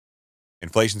nominally.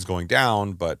 Inflation's going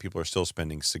down, but people are still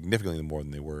spending significantly more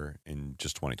than they were in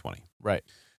just 2020. Right.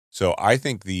 So I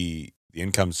think the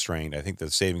income's strained. I think the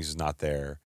savings is not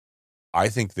there. I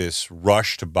think this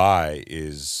rush to buy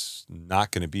is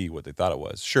not going to be what they thought it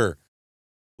was. Sure,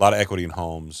 a lot of equity in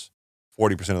homes.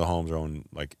 40% of the homes are owned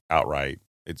like outright.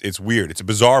 It's weird. It's a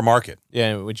bizarre market. Yeah,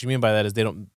 and what you mean by that is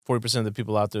 40% of the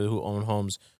people out there who own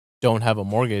homes don't have a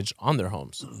mortgage on their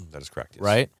homes. That is correct. Yes.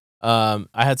 Right?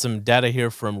 I had some data here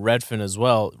from Redfin as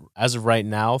well. As of right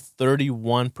now,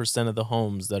 31% of the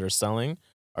homes that are selling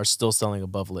are still selling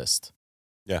above list.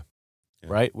 Yeah.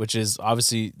 Right? Which is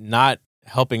obviously not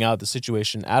helping out the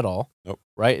situation at all. Nope.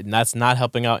 Right? And that's not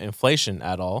helping out inflation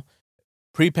at all.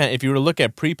 If you were to look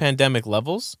at pre-pandemic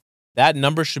levels, that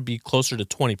number should be closer to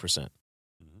 20%.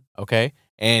 Okay?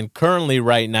 And currently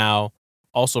right now,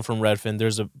 also from Redfin,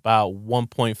 there's about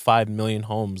 1.5 million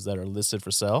homes that are listed for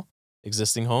sale,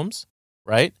 existing homes,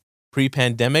 right?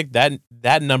 Pre-pandemic,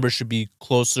 that number should be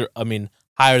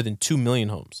higher than 2 million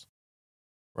homes,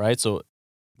 right? So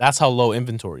that's how low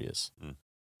inventory is.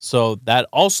 So that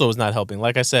also is not helping.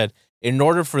 Like I said, in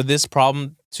order for this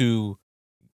problem to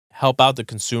help out the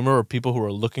consumer or people who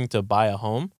are looking to buy a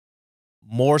home,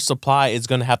 more supply is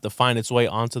going to have to find its way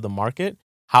onto the market.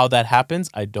 How that happens,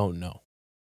 I don't know.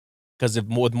 Because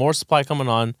with more supply coming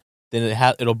on, then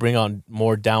it'll bring on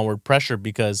more downward pressure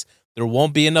because there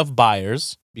won't be enough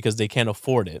buyers because they can't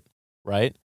afford it,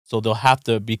 right? So they'll have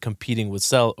to be competing with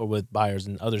buyers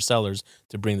and other sellers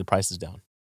to bring the prices down.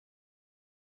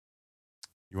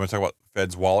 You want to talk about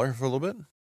Fed's Waller for a little bit?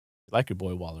 I like your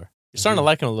boy Waller. You're starting to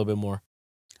like him a little bit more.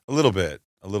 A little bit.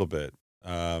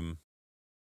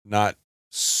 Not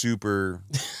super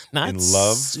Not in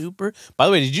love. Super. By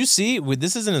the way, did you see?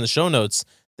 This isn't in the show notes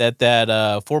that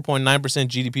 4.9%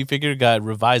 GDP figure got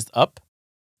revised up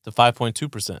to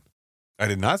 5.2%. I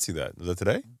did not see that. Was that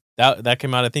today? That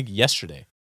came out, I think, yesterday.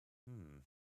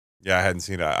 Yeah, I hadn't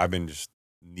seen it. I've been just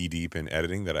knee deep in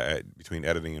editing. Between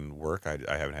editing and work,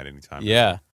 I haven't had any time.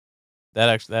 Yeah,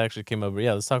 that actually came over.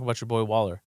 Yeah, let's talk about your boy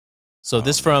Waller. So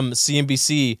this from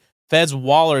CNBC. Fed's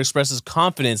Waller expresses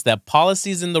confidence that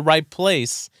policy is in the right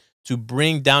place to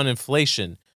bring down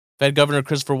inflation. Fed Governor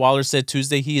Christopher Waller said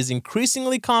Tuesday he is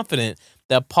increasingly confident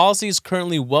that policy is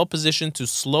currently well positioned to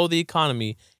slow the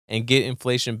economy and get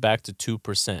inflation back to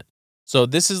 2%. So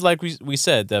this is like we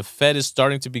said, the Fed is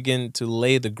starting to begin to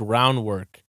lay the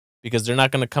groundwork because they're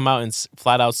not going to come out and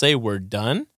flat out say we're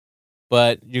done.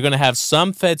 But you're going to have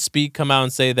some Fed speak come out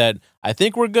and say that I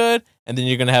think we're good. And then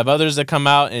you're going to have others that come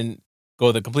out and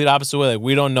go the complete opposite way. Like,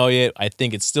 we don't know yet. I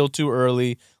think it's still too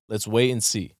early. Let's wait and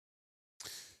see.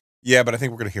 Yeah, but I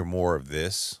think we're going to hear more of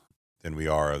this than we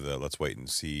are of the let's wait and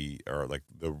see, or like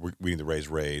we need to raise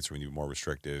rates, or we need to be more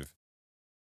restrictive.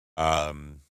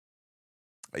 Um,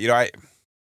 I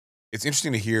it's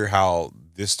interesting to hear how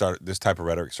this type of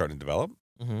rhetoric is starting to develop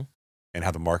Mm-hmm. and how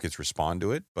the markets respond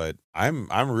to it. But I'm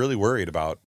really worried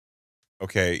about,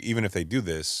 okay, even if they do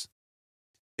this,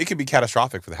 it could be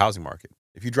catastrophic for the housing market.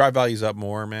 If you drive values up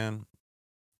more, man.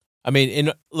 I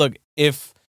mean, look,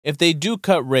 if they do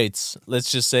cut rates,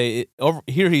 let's just say over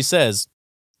here he says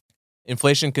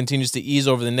inflation continues to ease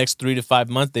over the next 3 to 5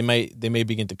 months, they may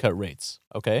begin to cut rates.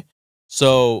 Okay,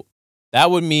 so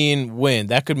that would mean when?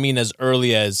 That could mean as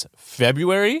early as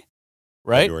February,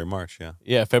 right? February, March, yeah.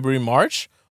 Yeah, February, March,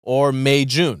 or May,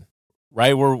 June,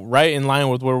 right? We're right in line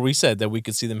with where we said that we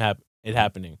could see them it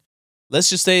happening. Let's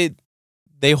just say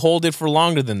they hold it for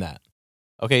longer than that.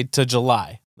 Okay, to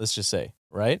July, let's just say,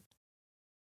 right?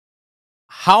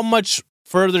 How much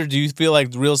further do you feel like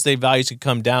real estate values could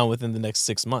come down within the next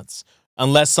 6 months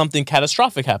unless something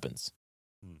catastrophic happens?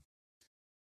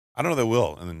 I don't know. They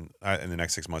will in the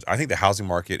next 6 months. I think the housing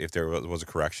market, if there was a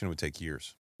correction, would take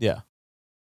years. Yeah.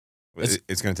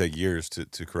 It's going to take years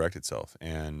to correct itself,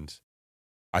 and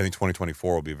I think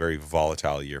 2024 will be a very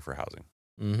volatile year for housing.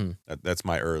 Mm-hmm. That's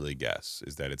my early guess,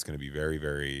 is that it's going to be very,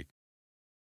 very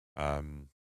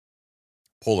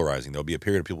polarizing. There'll be a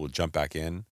period of people will jump back in,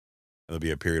 and there'll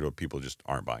be a period where people just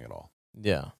aren't buying at all.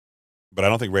 Yeah. But I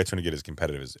don't think rates are going to get as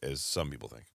competitive as some people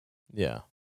think. Yeah.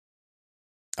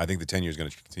 I think the 10-year is going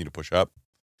to continue to push up.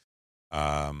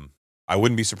 I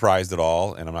wouldn't be surprised at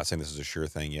all, and I'm not saying this is a sure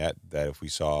thing yet, that if we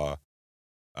saw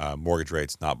mortgage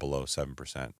rates not below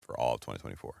 7% for all of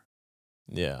 2024.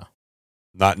 Yeah.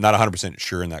 Not 100%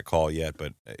 sure in that call yet,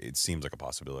 but it seems like a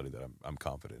possibility that I'm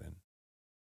confident in.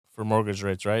 For mortgage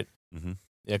rates, right? Mm-hmm.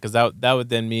 Yeah, because that would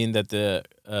then mean that the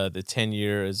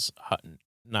 10-year is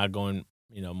not going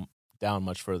down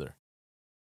much further.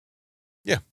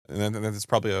 Yeah, and that's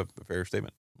probably a fair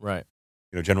statement. Right.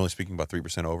 Generally speaking, about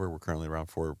 3% over. We're currently around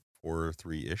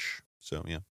 4.3-ish. So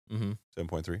yeah,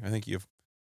 7.3. I think you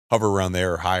hover around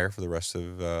there or higher for the rest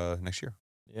of next year.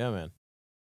 Yeah, man.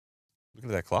 Look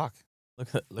at that clock.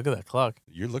 Look at that clock.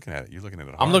 You're looking at it. You're looking at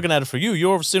it hard. I'm looking at it for you.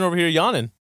 You're sitting over here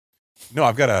yawning. No,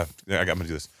 I'm gonna do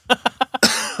this.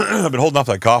 I've been holding off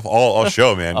that cough all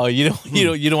show, man. Oh, you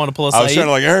don't want to pull a I was Saeed? trying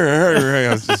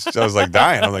to I was like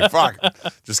dying. I was like, fuck.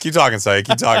 Just keep talking, Saeed.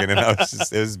 Keep talking. And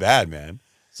it was bad, man.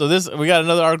 So we got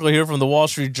another article here from the Wall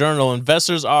Street Journal.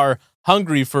 Investors are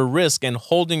hungry for risk and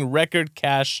holding record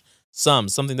cash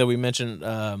sums. Something that we mentioned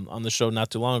on the show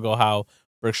not too long ago, how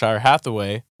Berkshire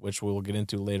Hathaway, which we'll get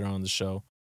into later on the show,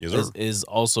 is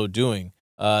also doing.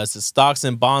 So stocks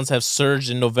and bonds have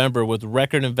surged in November with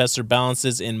record investor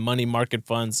balances in money market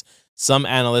funds. Some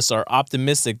analysts are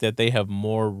optimistic that they have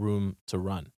more room to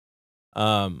run.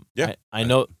 I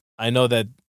know that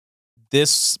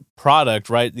this product,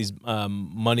 right, these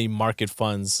money market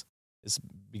funds, is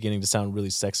beginning to sound really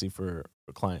sexy for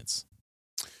clients.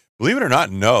 Believe it or not,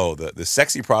 no. The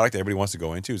sexy product everybody wants to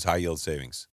go into is high yield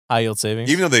savings. High yield savings?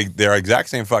 Even though they're exact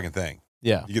same fucking thing.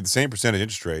 Yeah. You get the same percentage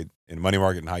interest rate in money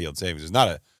market and high yield savings. There's not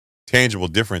a tangible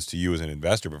difference to you as an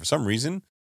investor, but for some reason,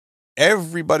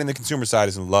 everybody in the consumer side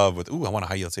is in love with, ooh, I want a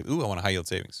high yield savings. Ooh, I want a high yield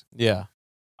savings. Yeah.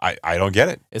 I don't get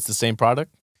it. It's the same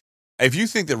product? If you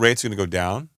think that rates are going to go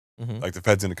down, like the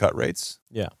Fed's going to cut rates,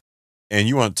 yeah, and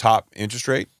you want top interest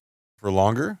rate for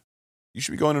longer, you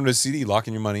should be going into a CD,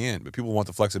 locking your money in. But people want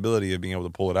the flexibility of being able to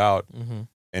pull it out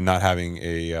and not having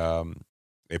a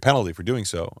penalty for doing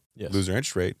so, lose their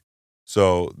interest rate.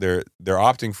 So they're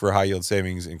opting for high yield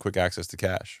savings and quick access to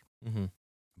cash.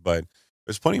 But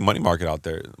there's plenty of money market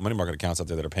accounts out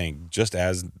there that are paying just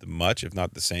as much, if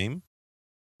not the same,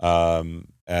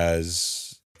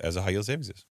 as a high yield savings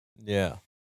is. Yeah.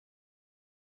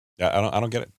 Yeah, I don't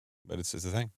get it, but it's a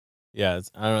thing. Yeah,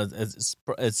 I don't know.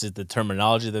 It's the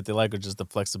terminology that they like, or just the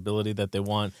flexibility that they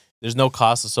want. There's no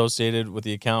cost associated with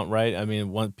the account, right? I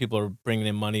mean, when people are bringing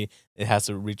in money, it has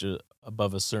to reach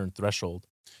above a certain threshold.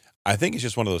 I think it's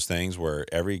just one of those things where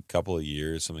every couple of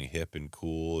years, something hip and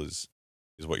cool is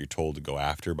what you're told to go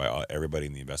after by everybody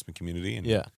in the investment community.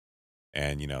 And,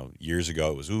 and years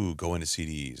ago it was, go into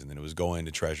CDs, and then it was go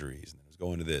into treasuries, and then it was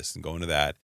go into this and go into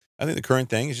that. I think the current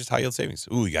thing is just high yield savings.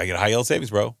 Ooh, you gotta get a high yield savings,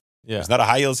 bro. Yeah, it's not a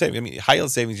high yield savings. I mean, high yield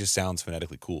savings just sounds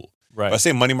phonetically cool. Right. If I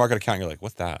say money market account, you're like,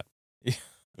 what's that? If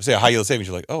I say a high yield savings,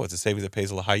 you're like, oh, it's a savings that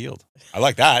pays a high yield. I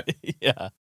like that. Yeah.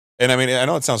 And I mean, I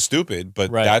know it sounds stupid,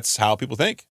 but that's how people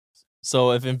think.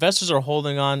 So if investors are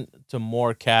holding on to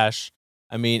more cash,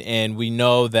 I mean, and we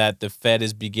know that the Fed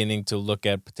is beginning to look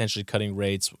at potentially cutting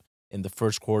rates in the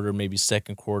first quarter, maybe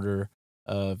second quarter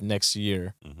of next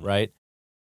year, right?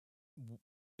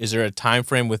 is there a time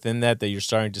frame within that you're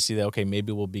starting to see that, okay,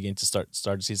 maybe we'll begin to start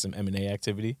to see some M&A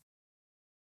activity?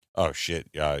 Oh shit!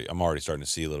 Yeah, I'm already starting to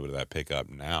see a little bit of that pick up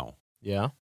now. Yeah.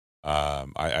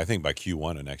 I think by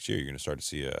Q1 of next year, you're going to start to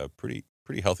see a pretty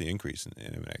healthy increase in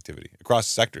M&A activity across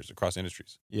sectors, across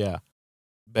industries. Yeah.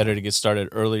 Better to get started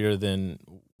earlier than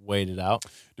wait it out.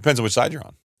 Depends on which side you're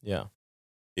on. Yeah.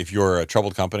 If you're a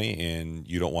troubled company and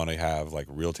you don't want to have like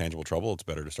real tangible trouble, it's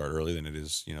better to start early than it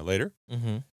is, later.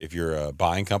 Mm-hmm. If you're a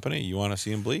buying company, you want to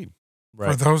see them bleed.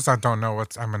 For those that don't know,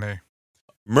 what's M&A?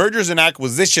 Mergers and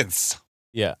acquisitions.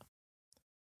 Yeah.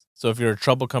 So if you're a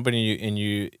troubled company and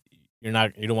you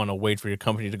don't want to wait for your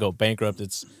company to go bankrupt,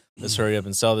 let's hurry up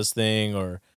and sell this thing.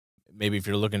 Or maybe if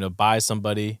you're looking to buy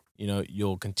somebody,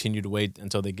 you'll continue to wait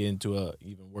until they get into a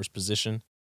even worse position,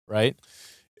 right?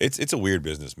 It's a weird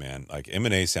business, man. Like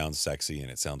M&A sounds sexy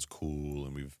and it sounds cool,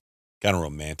 and we've kind of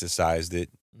romanticized it.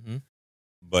 Mm-hmm.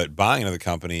 But buying another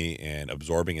company and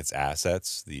absorbing its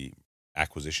assets, the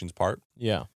acquisitions part,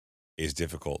 yeah, is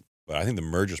difficult. But I think the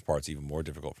mergers part's even more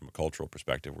difficult from a cultural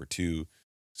perspective, where two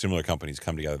similar companies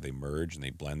come together, they merge and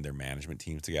they blend their management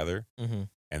teams together, mm-hmm.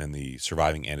 and then the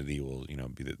surviving entity will,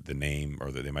 be the name, or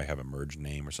they might have a merged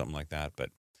name or something like that. But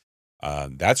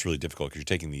that's really difficult because you're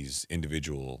taking these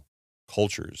individual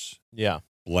cultures,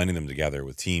 blending them together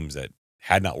with teams that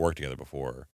had not worked together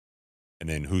before, and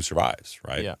then who survives,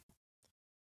 right? Yeah.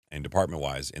 And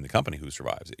department-wise, in the company, who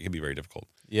survives? It can be very difficult.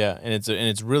 Yeah, and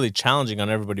it's really challenging on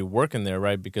everybody working there,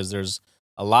 right? Because there's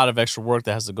a lot of extra work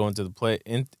that has to go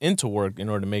into work in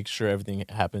order to make sure everything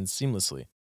happens seamlessly,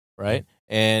 right?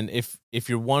 Mm-hmm. And if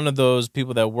you're one of those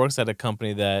people that works at a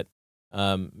company that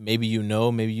maybe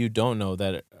maybe you don't know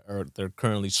that they're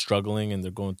currently struggling and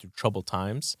they're going through troubled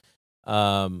times,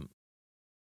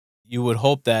 you would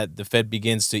hope that the Fed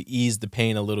begins to ease the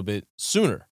pain a little bit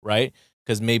sooner, right?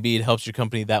 Because maybe it helps your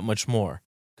company that much more.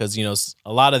 Because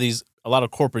a lot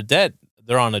of corporate debt,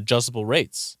 they're on adjustable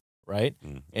rates, right?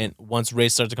 Mm-hmm. And once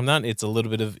rates start to come down, it's a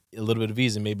little bit of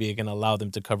ease, and maybe it can allow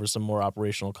them to cover some more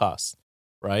operational costs,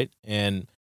 right? And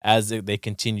as they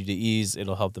continue to ease,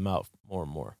 it'll help them out more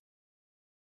and more.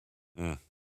 Mm.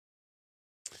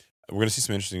 We're going to see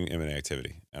some interesting M&A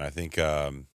activity, and I think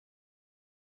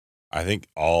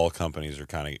all companies are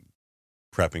kind of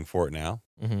prepping for it now.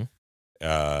 Mm-hmm.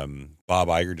 Bob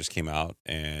Iger just came out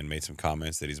and made some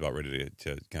comments that he's about ready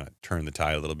to kind of turn the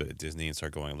tide a little bit at Disney and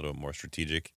start going a little more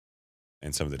strategic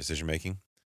in some of the decision making.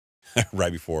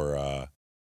 Right before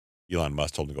Elon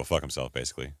Musk told him to go fuck himself,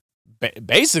 basically.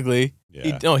 Basically,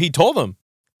 yeah. He told him.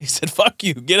 He said, "Fuck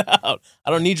you, get out. I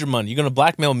don't need your money. You're gonna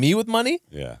blackmail me with money."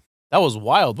 Yeah, that was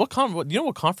wild. Do you know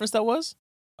what conference that was?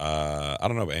 I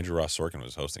don't know, but Andrew Ross Sorkin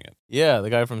was hosting it. Yeah,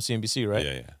 the guy from CNBC, right?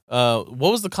 Yeah.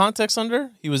 What was the context under?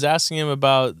 He was asking him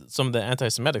about some of the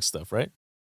anti-Semitic stuff, right?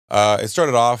 It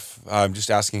started off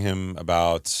just asking him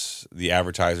about the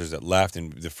advertisers that left,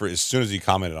 and as soon as he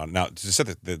commented on, now to set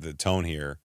the tone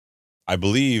here, I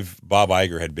believe Bob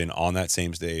Iger had been on that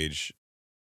same stage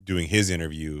doing his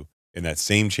interview in that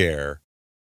same chair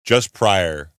just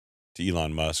prior to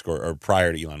Elon Musk, or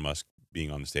prior to Elon Musk being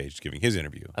on the stage giving his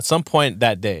interview at some point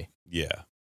that day. Yeah.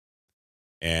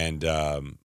 And what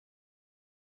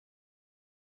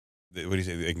did he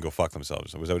say? They can go fuck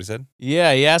themselves. Was that what he said?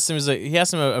 Yeah, he asked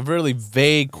him a really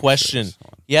vague question.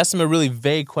 He asked him a really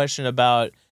vague question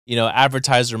about,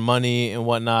 advertiser money and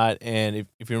whatnot. And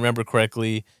if you remember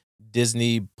correctly,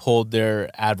 Disney pulled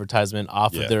their advertisement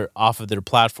off of their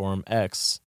platform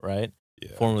X, right?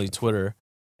 Yeah, formerly Twitter.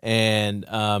 And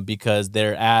because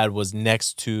their ad was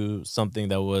next to something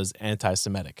that was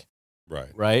anti-Semitic.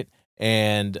 Right.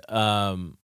 And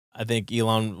I think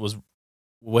Elon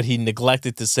what he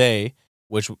neglected to say,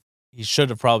 which he should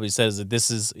have probably said, is that this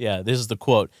is the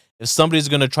quote. If somebody's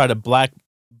going to try to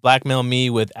blackmail me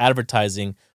with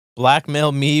advertising,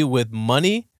 blackmail me with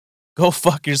money, go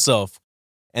fuck yourself.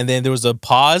 And then there was a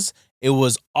pause. It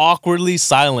was awkwardly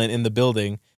silent in the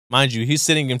building. Mind you, he's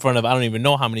sitting in front of I don't even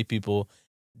know how many people.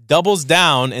 Doubles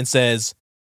down and says,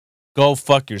 "Go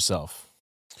fuck yourself."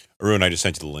 Arun, I just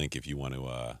sent you the link if you want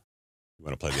to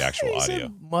play the actual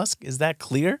audio. Musk, is that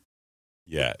clear?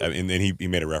 Yeah, and then he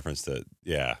made a reference to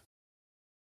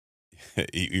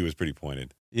he was pretty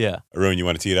pointed. Yeah, Arun, you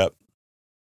want to tee it up?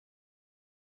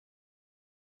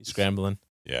 He's scrambling.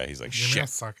 Yeah, he's like, Give shit. me a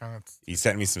second. He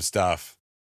sent me some stuff.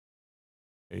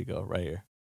 There you go, right here.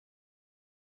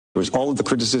 There was all of the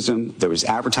criticism. There was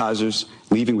advertisers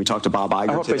leaving. We talked to Bob Iger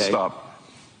I hope today. they stop.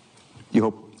 You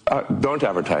hope? Don't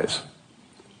advertise.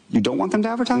 You don't want them to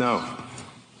advertise? No.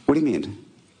 What do you mean?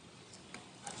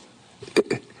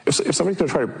 If somebody's going to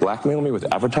try to blackmail me with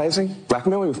advertising,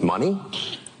 blackmail me with money,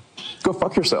 go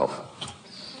fuck yourself.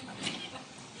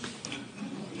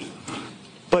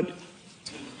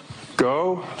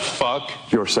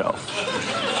 fuck yourself.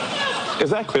 Is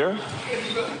that clear?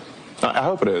 I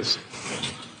hope it is.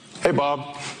 Hey,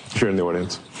 Bob, if you're in the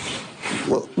audience.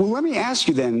 Well, let me ask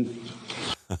you then.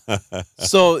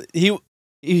 So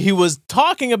he was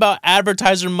talking about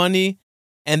advertiser money,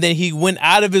 and then he went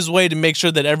out of his way to make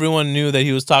sure that everyone knew that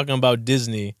he was talking about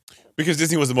Disney. Because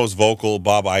Disney was the most vocal.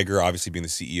 Bob Iger, obviously being the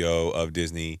CEO of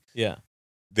Disney. Yeah.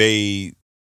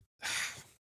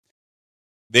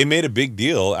 They made a big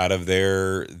deal out of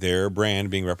their brand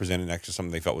being represented next to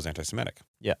something they felt was anti-Semitic.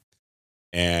 Yeah.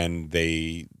 And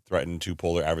they threatened to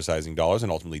pull their advertising dollars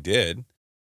and ultimately did.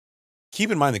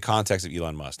 Keep in mind the context of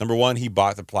Elon Musk. Number one, he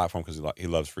bought the platform because he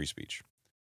loves free speech.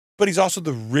 But he's also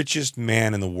the richest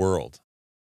man in the world.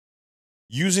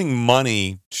 Using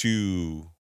money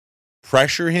to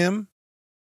pressure him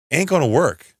ain't going to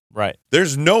work. Right.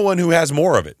 There's no one who has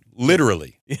more of it,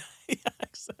 literally. Yeah,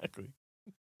 exactly.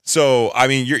 So, I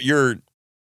mean,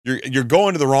 you're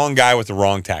going to the wrong guy with the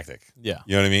wrong tactic. Yeah.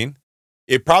 You know what I mean?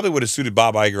 It probably would have suited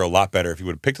Bob Iger a lot better if he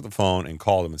would have picked up the phone and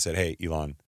called him and said, "Hey,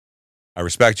 Elon, I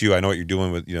respect you. I know what you're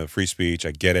doing with free speech.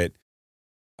 I get it.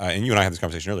 And you and I had this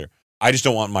conversation earlier. I just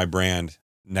don't want my brand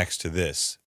next to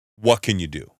this. What can you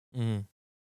do?" Mm-hmm.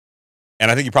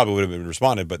 And I think he probably would have been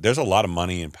responded, but there's a lot of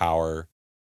money and power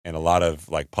and a lot of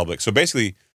like public. So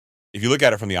basically, if you look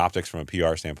at it from the optics from a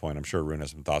PR standpoint, I'm sure Arun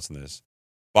has some thoughts on this.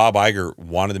 Bob Iger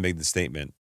wanted to make the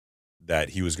statement that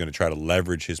he was going to try to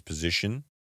leverage his position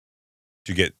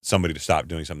to get somebody to stop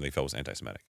doing something they felt was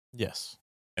anti-Semitic. Yes.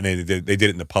 And they did it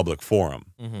in the public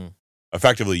forum, Mm-hmm.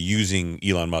 effectively using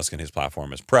Elon Musk and his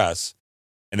platform as press,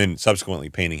 and then subsequently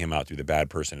painting him out to be the bad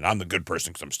person. And I'm the good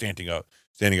person because I'm standing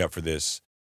up for this.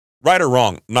 Right or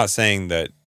wrong, I'm not saying that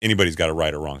anybody's got a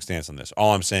right or wrong stance on this.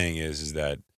 All I'm saying is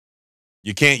that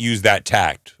you can't use that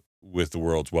tact with the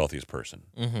world's wealthiest person.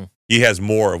 Mm-hmm. He has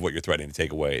more of what you're threatening to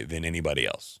take away than anybody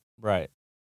else. Right.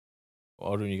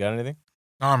 Well, Odin, you got anything?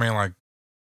 No, I mean, like,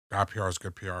 bad PR is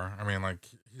good PR. I mean, like,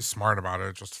 he's smart about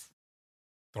it, just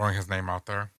throwing his name out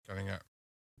there, getting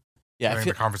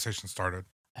the conversation started.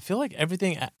 I feel like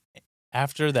everything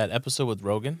after that episode with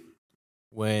Rogan,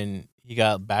 when he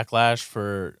got backlash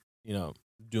for,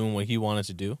 doing what he wanted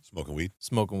to do.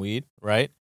 Smoking weed,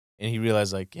 right? And he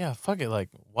realized, like, yeah, fuck it. Like,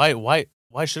 why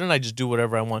shouldn't I just do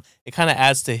whatever I want? It kind of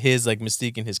adds to his, like,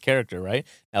 mystique and his character, right?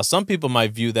 Now, some people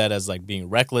might view that as, like, being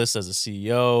reckless as a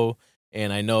CEO.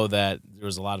 And I know that there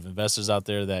was a lot of investors out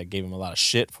there that gave him a lot of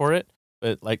shit for it.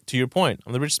 But, like, to your point,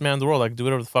 I'm the richest man in the world. I can do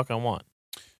whatever the fuck I want.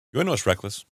 You want to know what's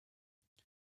reckless?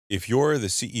 If you're the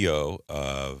CEO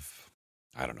of,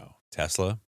 I don't know,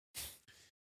 Tesla,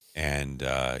 and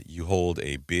you hold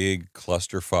a big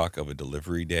clusterfuck of a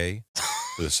delivery day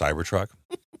for the Cybertruck,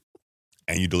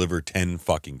 and you deliver 10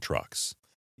 fucking trucks.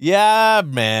 Yeah,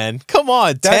 man. Come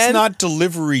on, 10? That's not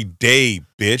delivery day,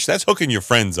 bitch. That's hooking your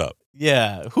friends up.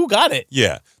 Yeah. Who got it?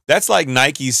 Yeah. That's like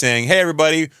Nike saying, "Hey,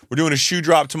 everybody, we're doing a shoe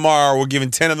drop tomorrow. We're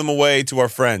giving 10 of them away to our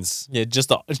friends." Yeah, just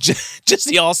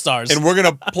the all-stars. And we're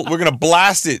gonna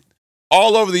blast it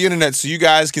all over the internet so you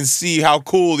guys can see how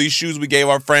cool these shoes we gave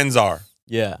our friends are.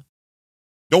 Yeah.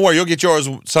 Don't worry, you'll get yours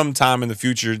sometime in the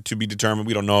future to be determined.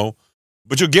 We don't know,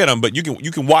 but you'll get them. But you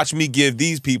can watch me give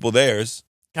these people theirs.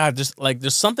 God,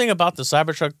 there's something about the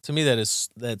Cybertruck to me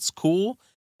that's cool.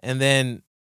 And then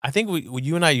I think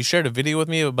you and you shared a video with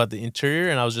me about the interior,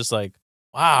 and I was just like,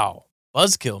 wow,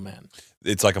 buzzkill, man.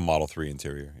 It's like a Model 3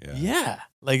 interior. Yeah. Yeah.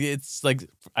 Like, it's like,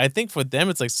 I think for them,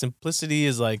 it's like simplicity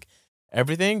is like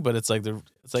everything, but it's like,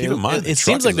 Keep in mind, it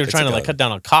seems like they're trying to like cut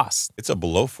down on costs. It's a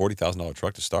below $40,000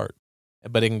 truck to start.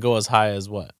 But it can go as high as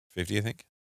what? 50, I think.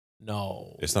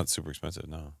 No. It's not super expensive,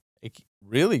 no.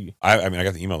 Really? I mean, I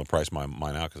got the email the price mine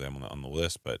out because I'm on the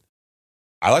list, but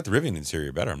I like the Rivian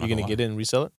interior better. You gonna get it and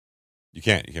resell it? You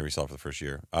can't resell it for the first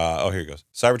year. Here it goes.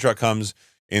 Cybertruck comes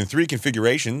in 3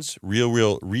 configurations: rear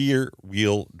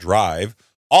wheel drive,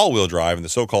 all-wheel drive, and the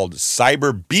so-called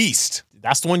Cyber Beast.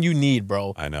 That's the one you need,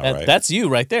 bro. I know, right? That's you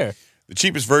right there. The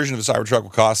cheapest version of the Cybertruck will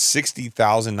cost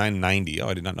 $60,990. Oh,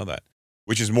 I did not know that.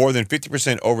 Which is more than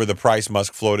 50% over the price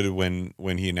Musk floated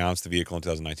when he announced the vehicle in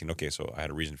 2019. Okay, so I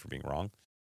had a reason for being wrong.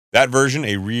 That version,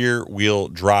 a rear-wheel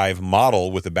drive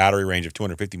model with a battery range of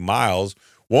 250 miles,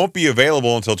 won't be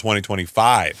available until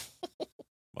 2025.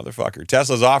 Motherfucker.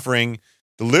 Tesla's offering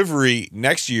delivery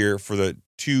next year for the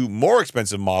 2 more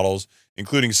expensive models,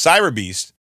 including Cyber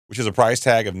Beast, which has a price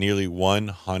tag of nearly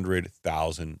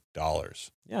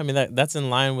 $100,000. Yeah, I mean, that's in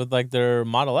line with like their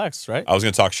Model X, right? I was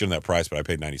going to talk shit on that price, but I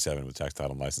paid $97 with tax,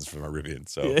 title, and license for my Rivian.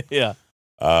 So yeah.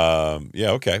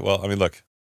 Okay. Well, I mean, look.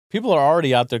 People are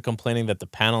already out there complaining that the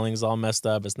paneling's all messed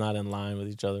up. It's not in line with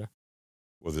each other.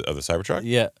 Of the Cybertruck?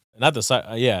 Yeah. Not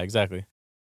the yeah, exactly.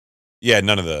 Yeah,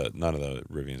 none of the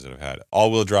Rivians that I've had.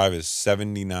 All-wheel drive is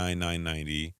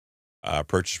 $79,990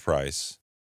 purchase price.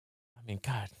 I mean,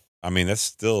 God, I mean, that's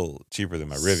still cheaper than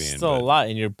my Rivian. still a but lot,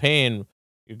 and you're going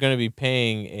to be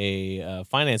paying a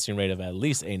financing rate of at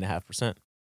least 8.5%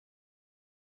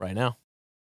 right now.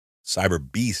 Cyber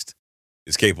Beast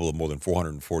is capable of more than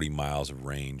 440 miles of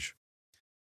range.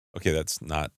 Okay, that's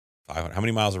not 500. How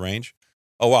many miles of range?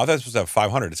 Oh, wow, I thought it was supposed to have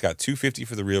 500. It's got 250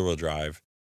 for the rear-wheel drive,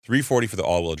 340 for the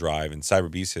all-wheel drive, and Cyber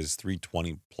Beast has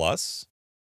 320 plus.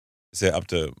 Is it up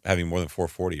to having more than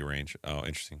 440 range? Oh,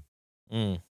 interesting.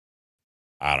 Mm.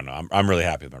 I don't know. I'm really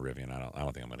happy with my Rivian. I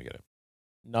don't think I'm going to get it.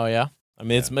 No, yeah. I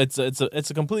mean, it's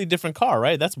a completely different car,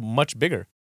 right? That's much bigger.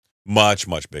 Much,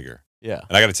 much bigger. Yeah,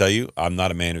 And I got to tell you, I'm not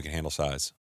a man who can handle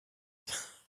size.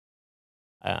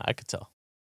 I could tell.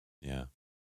 Yeah.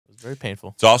 It was very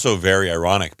painful. It's also very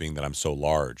ironic being that I'm so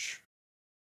large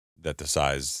that the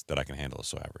size that I can handle is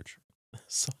so average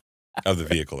So, of the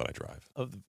vehicle that I drive.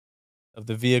 Of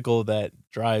the vehicle that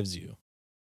drives you.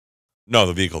 No,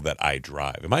 the vehicle that I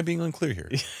drive. Am I being unclear here?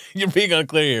 You're being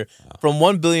unclear here. From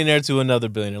one billionaire to another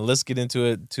billionaire. Let's get into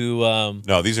it.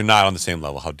 No, these are not on the same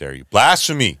level. How dare you?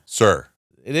 Blasphemy, sir.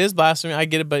 It is blasphemy. I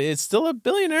get it, but it's still a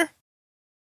billionaire.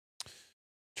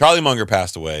 Charlie Munger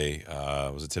passed away.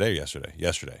 Was it today or yesterday?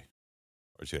 Yesterday.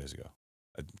 Or 2 days ago.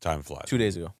 Time flies. 2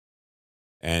 days ago.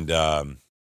 And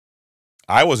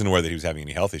I wasn't aware that he was having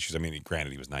any health issues. I mean,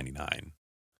 granted, he was 99.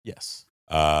 Yes.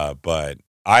 But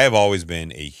I have always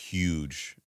been a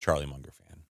huge Charlie Munger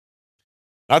fan.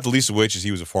 Not the least of which is he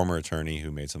was a former attorney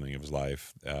who made something of his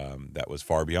life that was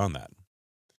far beyond that.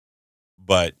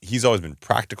 But he's always been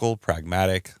practical,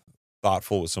 pragmatic,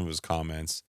 thoughtful with some of his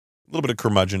comments. A little bit of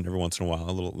curmudgeon every once in a while,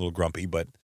 a little grumpy. But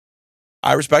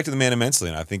I respected the man immensely,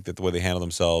 and I think that the way they handled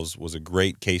themselves was a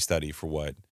great case study for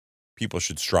what people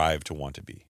should strive to want to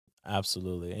be.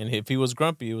 Absolutely. And if he was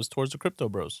grumpy, it was towards the crypto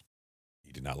bros.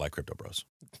 He did not like crypto bros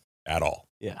at all.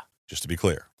 Yeah. Just to be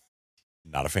clear,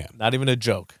 not a fan. Not even a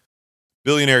joke.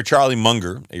 Billionaire Charlie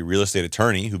Munger, a real estate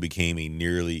attorney who became a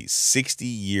nearly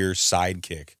 60-year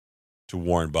sidekick to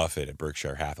Warren Buffett at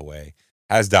Berkshire Hathaway,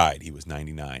 has died. He was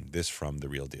 99. This from The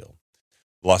Real Deal.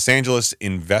 The Los Angeles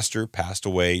investor passed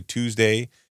away Tuesday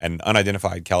at an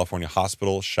unidentified California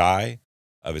hospital shy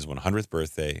of his 100th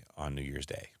birthday on New Year's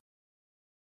Day.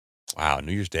 Wow,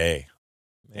 New Year's Day.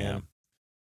 Man. Damn.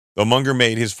 Though Munger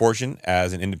made his fortune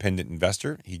as an independent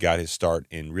investor, he got his start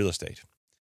in real estate.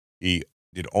 He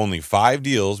did only 5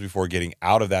 deals before getting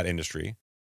out of that industry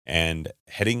and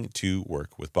heading to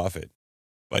work with Buffett.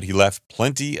 But he left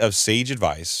plenty of sage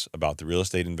advice about the real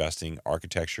estate investing,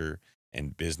 architecture,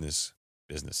 and businesses.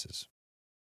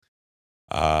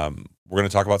 We're going to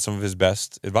talk about some of his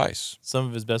best advice. Some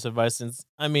of his best advice. Since,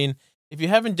 I mean, if you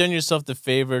haven't done yourself the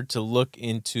favor to look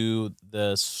into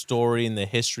the story and the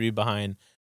history behind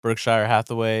Berkshire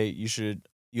Hathaway, you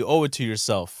owe it to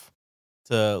yourself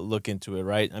to look into it,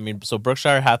 right? I mean, so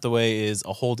Berkshire Hathaway is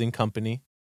a holding company,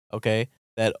 okay,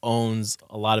 that owns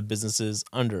a lot of businesses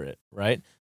under it, right?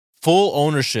 Full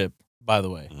ownership, by the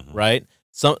way, right?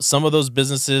 Some of those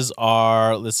businesses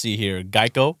are, let's see here,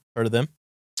 Geico, heard of them?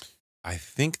 I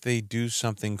think they do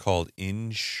something called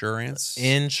insurance.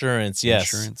 Insurance,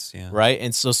 yes. Insurance, yeah. Right?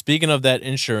 And so speaking of that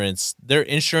insurance, their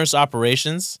insurance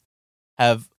operations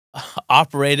have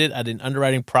operated at an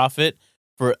underwriting profit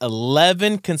for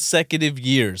 11 consecutive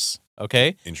years,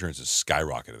 okay? Insurance has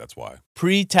skyrocketed, that's why.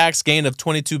 Pre-tax gain of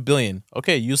 $22 billion.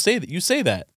 Okay, you say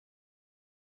that.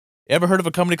 You ever heard of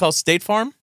a company called State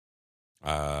Farm?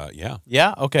 Yeah.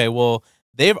 Yeah? Okay, well,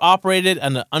 they've operated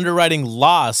at an underwriting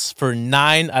loss for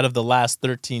 9 out of the last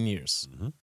 13 years. Mm-hmm.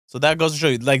 So that goes to show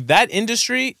you, like, that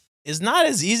industry is not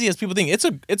as easy as people think.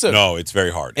 No, it's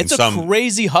very hard. It's a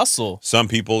crazy hustle. Some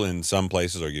people in some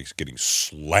places are getting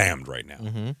slammed right now.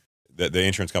 Mm-hmm. The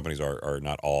insurance companies are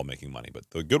not all making money, but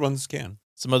the good ones can.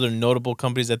 Some other notable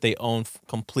companies that they own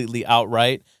completely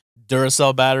outright: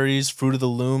 Duracell batteries, Fruit of the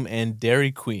Loom, and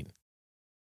Dairy Queen.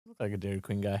 You look like a Dairy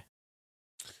Queen guy.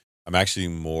 I'm actually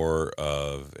more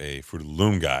of a Fruit of the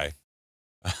Loom guy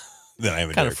than I am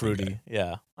a kind Dairy of fruity. Queen guy.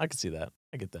 Yeah, I can see that.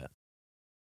 I get that.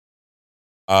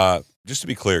 Just to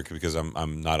be clear, because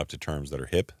I'm not up to terms that are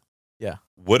hip. Yeah.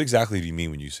 What exactly do you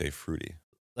mean when you say fruity?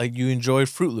 Like you enjoy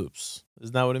Fruit Loops.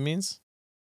 Isn't that what it means?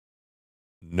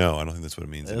 No, I don't think that's what it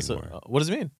means anymore. What does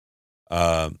it mean?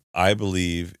 I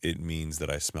believe it means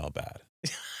that I smell bad.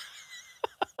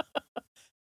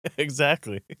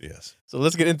 Exactly. Yes. So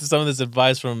let's get into some of this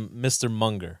advice from Mr.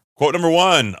 Munger. Quote number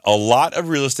 1, a lot of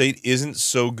real estate isn't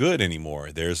so good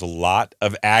anymore. There's a lot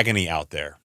of agony out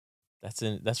there. That's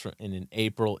in an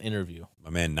April interview.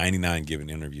 My man 99 giving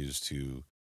interviews to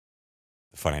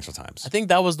the Financial Times. I think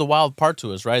that was the wild part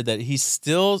to us, right? That he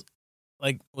still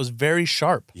was very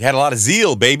sharp. He had a lot of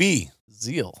zeal, baby.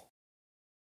 Zeal.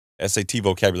 SAT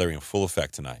vocabulary in full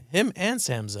effect tonight. Him and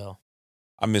Sam Zell.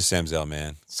 I miss Sam Zell,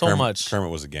 man. So much.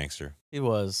 Kermit was a gangster. He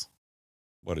was.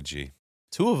 What a G.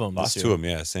 Two of them. Lost two of them,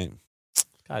 yeah, same.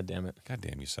 God damn it. God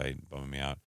damn you, Said, bumming me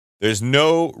out. There's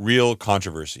no real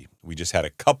controversy. We just had a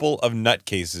couple of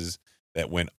nutcases that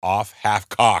went off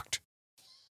half-cocked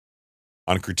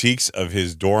on critiques of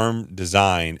his dorm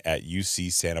design at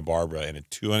UC Santa Barbara in a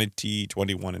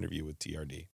 2021 interview with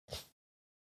TRD.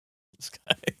 This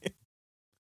guy.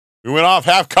 We went off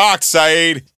half-cocked,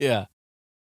 Said. Yeah.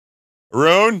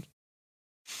 Arun?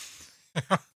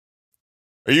 Are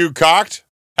you cocked?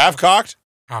 Half-cocked?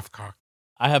 Half-cocked.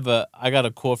 I got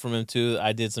a quote from him too.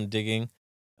 I did some digging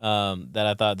that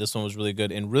I thought this one was really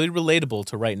good and really relatable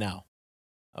to right now.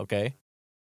 Okay?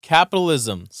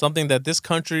 Capitalism, something that this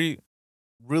country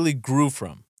really grew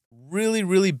from, really,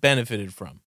 really benefited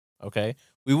from. Okay?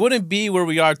 We wouldn't be where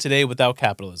we are today without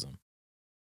capitalism.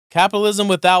 Capitalism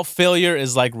without failure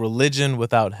is like religion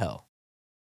without hell.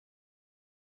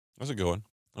 That's a good one.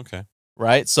 Okay.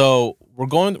 Right? So we're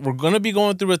going to be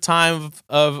going through a time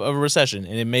of a recession,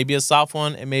 and it may be a soft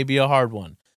one, it may be a hard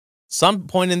one. Some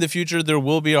point in the future, there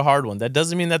will be a hard one. That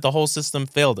doesn't mean that the whole system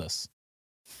failed us.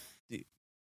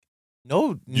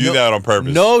 You do that on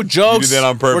purpose. No jokes. You do that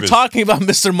on purpose. We're talking about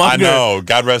Mr. Munger. I know.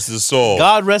 God rest his soul.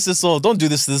 God rest his soul. Don't do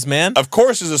this to this man. Of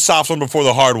course there's a soft one before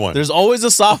the hard one. There's always a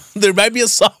soft. There might be a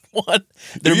soft one.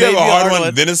 There if you may have be a hard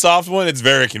one, then a soft one, it's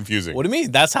very confusing. What do you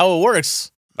mean? That's how it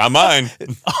works. Not mine.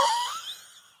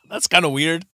 That's kind of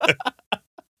weird.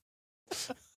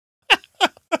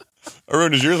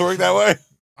 Arun, does yours work that way?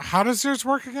 How does yours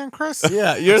work again, Chris?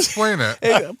 Yeah, yours. Explain it.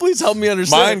 Hey, please help me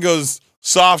understand. Mine goes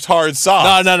soft, hard,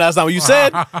 soft. No, that's not what you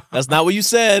said. That's not what you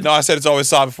said. No, I said it's always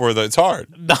soft before it's hard.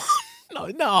 No.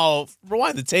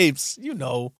 Rewind the tapes. You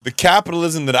know. The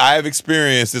capitalism that I have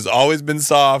experienced has always been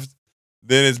soft,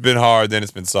 then it's been hard, then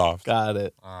it's been soft. Got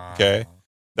it. Okay?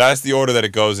 That's the order that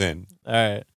it goes in. All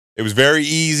right. It was very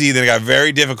easy, then it got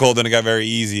very difficult, then it got very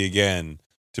easy again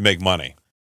to make money.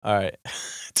 All right.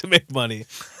 To make money.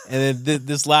 And then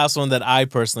this last one that I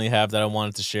personally have that I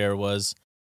wanted to share was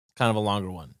kind of a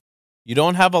longer one. You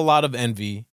don't have a lot of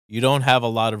envy. You don't have a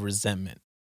lot of resentment.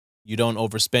 You don't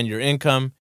overspend your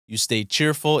income. You stay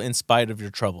cheerful in spite of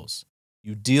your troubles.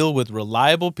 You deal with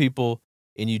reliable people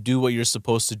and you do what you're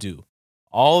supposed to do.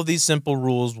 All of these simple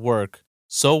rules work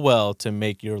so well to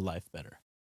make your life better.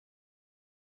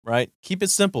 Right? Keep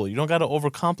it simple. You don't got to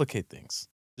overcomplicate things.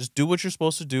 Just do what you're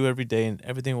supposed to do every day and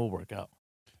everything will work out.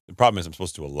 The problem is I'm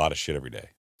supposed to do a lot of shit every day.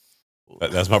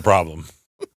 That's my problem.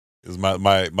 Is my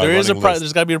there's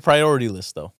got to be a priority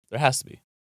list though. There has to be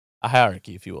a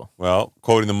hierarchy, if you will. Well,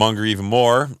 quoting the Munger even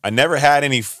more, I never had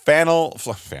any flannel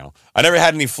mouth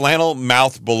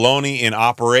baloney in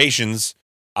operations.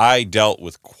 I dealt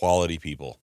with quality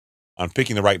people on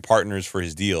picking the right partners for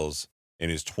his deals in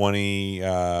his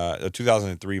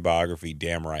 2003 biography,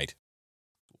 Damn Right.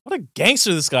 What a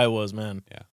gangster this guy was, man.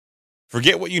 Yeah.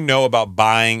 Forget what you know about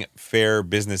buying fair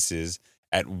businesses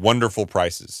at wonderful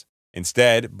prices.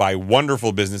 Instead, buy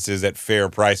wonderful businesses at fair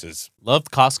prices.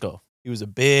 Loved Costco. He was a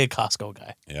big Costco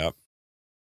guy. Yep.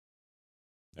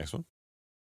 Next one.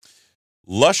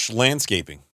 Lush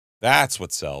landscaping. That's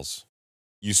what sells.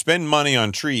 You spend money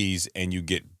on trees and you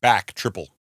get back triple.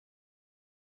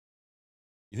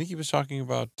 You think he was talking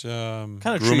about Kind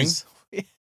of grooming? trees.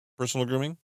 Personal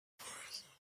grooming?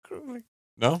 Grooming.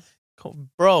 No?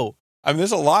 Bro. I mean,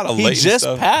 there's a lot of He latent just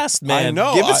stuff. passed, man. I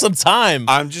know. Give it some time.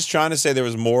 I'm just trying to say there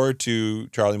was more to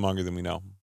Charlie Munger than we know.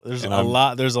 There's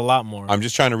a lot more. I'm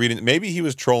just trying to read it. Maybe he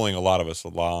was trolling a lot of us a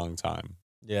long time.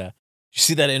 Yeah. You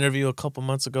see that interview a couple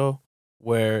months ago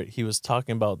where he was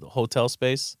talking about the hotel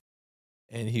space,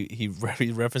 and he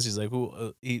referenced, he's like,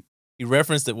 who he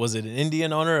referenced it. Was it an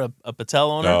Indian owner, a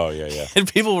Patel owner? Oh, yeah.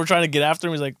 And people were trying to get after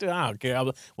him. He's like, dude, I don't care.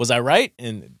 Was I right?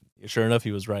 And sure enough,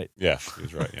 he was right. Yeah, he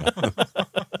was right. Yeah.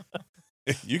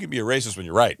 You can be a racist when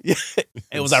you're right. Yeah.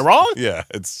 Was I wrong? Yeah,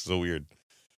 it's so weird.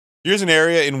 Here's an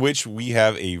area in which we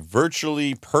have a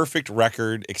virtually perfect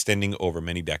record extending over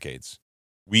many decades.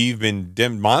 We've been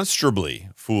demonstrably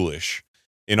foolish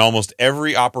in almost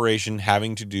every operation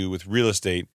having to do with real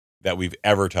estate that we've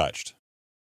ever touched.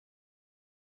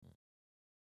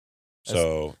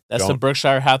 That's the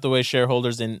Berkshire Hathaway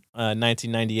shareholders in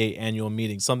 1998 annual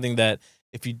meeting. Something that,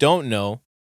 if you don't know,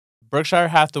 Berkshire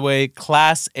Hathaway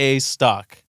Class A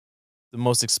stock, the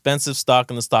most expensive stock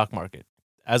in the stock market.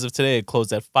 As of today, it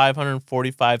closed at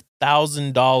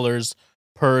 $545,000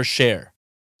 per share.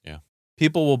 Yeah.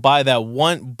 People will buy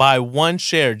one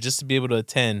share just to be able to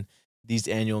attend these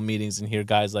annual meetings and hear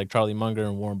guys like Charlie Munger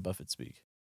and Warren Buffett speak.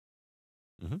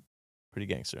 Mhm. Pretty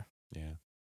gangster. Yeah.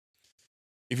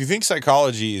 If you think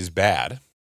psychology is badly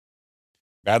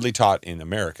taught in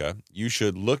America, you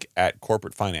should look at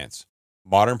corporate finance.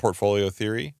 Modern portfolio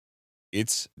theory,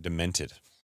 it's demented.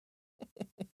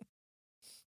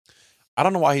 I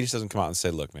don't know why he just doesn't come out and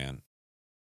say, look, man,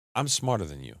 I'm smarter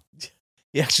than you.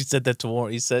 He actually said that to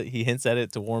Warren. He hints at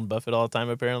it to Warren Buffett all the time,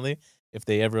 apparently. If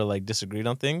they ever like disagreed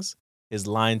on things, his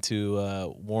line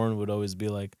to Warren would always be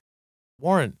like,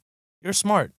 Warren, you're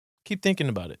smart. Keep thinking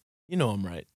about it. You know I'm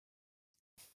right.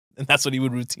 And that's what he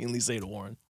would routinely say to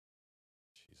Warren.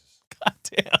 Jesus. God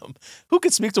damn. Who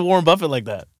could speak to Warren Buffett like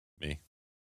that? Me.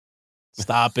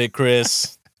 Stop it,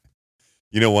 Chris.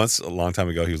 You know, once, a long time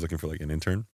ago, he was looking for like an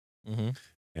intern. Mm-hmm.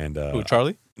 And Who,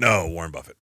 Charlie? No, Warren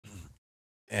Buffett.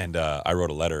 And I wrote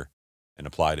a letter and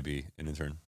applied to be an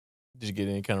intern. Did you get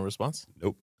any kind of response?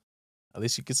 Nope. At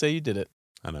least you could say you did it.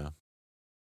 I know.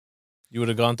 You would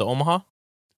have gone to Omaha?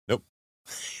 Nope.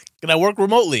 Can I work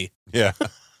remotely? Yeah.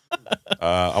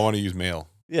 I want to use mail.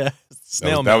 Yeah.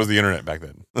 Snail That mail. was the internet back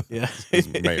then. Yeah. It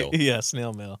was mail. Yeah,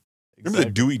 snail mail. Remember the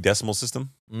Dewey Decimal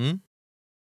System? Hmm?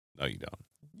 No, you don't.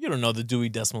 You don't know the Dewey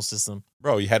Decimal System.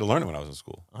 Bro, you had to learn it when I was in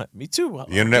school. Me too.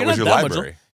 The internet was your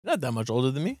library. You're not that much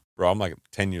older than me. Bro, I'm like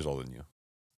 10 years older than you.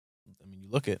 I mean, you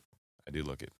look it. I do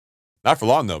look it. Not for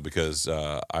long, though, because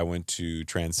I went to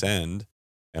Transcend,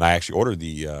 and I actually ordered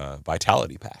the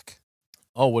Vitality Pack.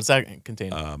 Oh, what's that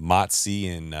contain? Motzi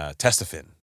and Testofen.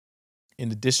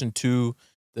 In addition to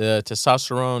the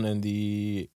testosterone and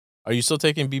the... Are you still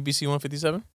taking BBC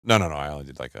 157? No. I only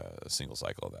did like a single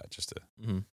cycle of that just to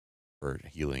Mm-hmm. for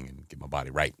healing and get my body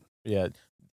right. Yeah.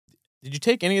 Did you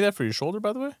take any of that for your shoulder,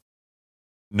 by the way?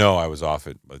 No, I was off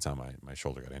it by the time my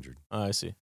shoulder got injured. Oh, I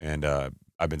see. And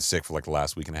I've been sick for like the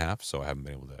last week and a half, so I haven't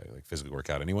been able to like physically work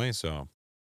out anyway. So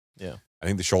Yeah. I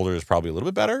think the shoulder is probably a little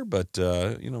bit better, but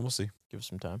we'll see. Give it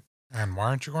some time. And why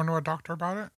aren't you going to a doctor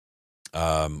about it?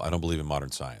 I don't believe in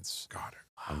modern science. Got it.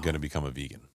 I'm going to become a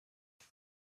vegan.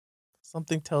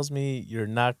 Something tells me you're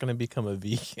not going to become a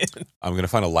vegan. I'm going to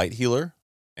find a light healer,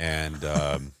 and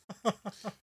we're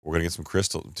going to get some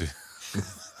crystal.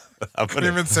 I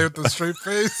couldn't even say it with a straight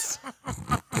face.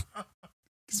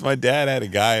 Because my dad had a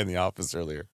guy in the office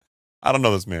earlier. I don't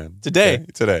know this man. Today. Okay?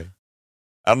 Today.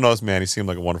 I don't know this man. He seemed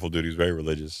like a wonderful dude. He was very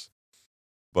religious.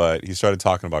 But he started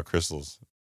talking about crystals.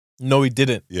 No, he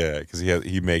didn't. Yeah, because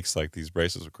he makes like these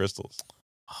bracelets with crystals.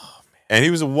 Oh, man. And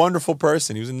he was a wonderful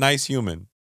person. He was a nice human.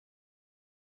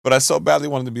 But I so badly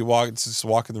wanted to just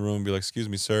walk in the room and be like, excuse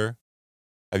me, sir.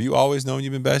 Have you always known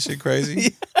you've been batshit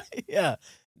crazy? Yeah.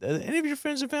 Any of your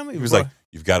friends or family? He was like,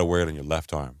 you've got to wear it on your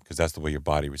left arm because that's the way your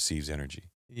body receives energy.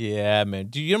 Yeah, man.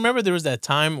 Do you remember there was that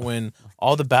time when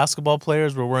all the basketball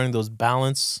players were wearing those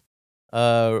balance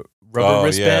rubber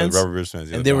wristbands? Yeah, the rubber wristbands.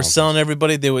 Yeah, and the they were balances. selling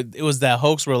everybody. It was that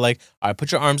hoax where like, all right,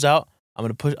 put your arms out. I'm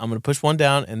gonna push one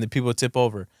down, and then people would tip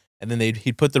over, and then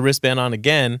he'd put the wristband on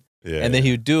again, Yeah, and then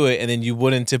he would do it, and then you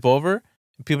wouldn't tip over.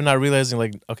 And people not realizing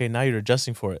like, okay, now you're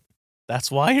adjusting for it. That's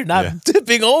why you're not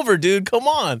tipping over, dude. Come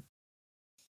on.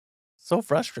 So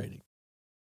frustrating.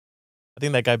 I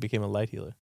think that guy became a light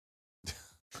healer.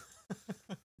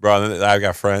 Bro, I've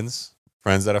got friends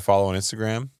that I follow on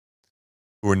Instagram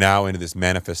who are now into this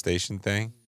manifestation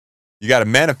thing. You got to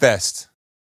manifest.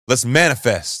 Let's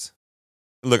manifest.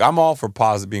 Look, I'm all for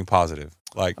being positive.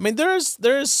 Like, I mean, there's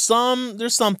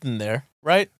something there,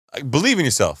 right? believe in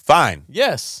yourself. Fine.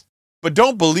 Yes. But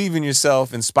don't believe in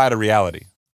yourself in spite of reality.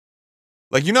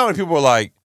 Like, you know when people are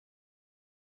like,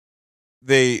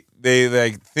 they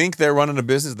like think they're running a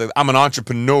business. I'm an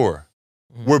entrepreneur.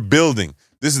 Mhm. We're building.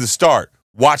 This is the start.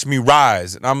 Watch me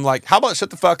rise. And I'm like, how about shut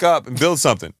the fuck up and build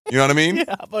something? You know what I mean?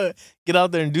 Yeah, but get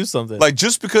out there and do something. Like,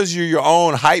 just because you're your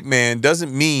own hype man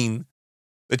doesn't mean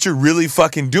that you're really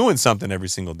fucking doing something every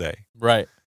single day. right.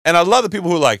 And I love the people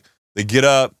who are like, they get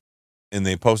up and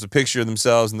they post a picture of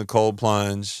themselves in the cold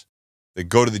plunge. They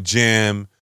go to the gym,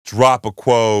 drop a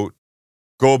quote,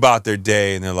 go about their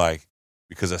day, and they're like,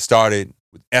 because I started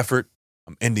with effort,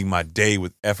 I'm ending my day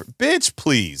with effort. Bitch,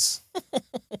 please.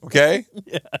 Okay?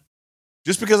 Yeah.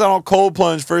 Just because I don't cold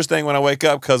plunge first thing when I wake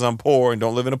up because I'm poor and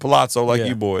don't live in a palazzo like Yeah.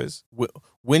 you boys.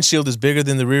 Windshield is bigger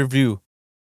than the rear view.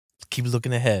 Keep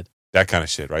looking ahead. That kind of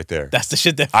shit right there. That's the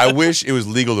shit that I wish it was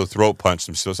legal to throat punch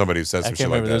somebody who says I some can't shit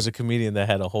like remember. There was that. a comedian that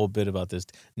had a whole bit about this.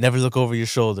 Never look over your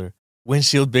shoulder.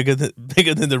 Windshield bigger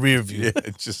than the rear view. Yeah,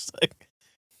 it's just Like,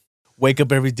 wake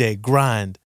up every day,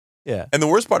 grind. Yeah, and the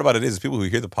worst part about it is people who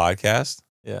hear the podcast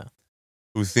yeah.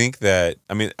 who think that,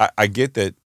 I mean, I get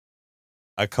that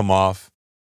I come off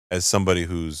as somebody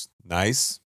who's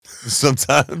nice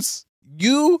sometimes.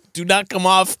 You do not come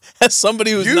off as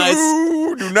somebody who's nice.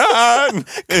 You do not.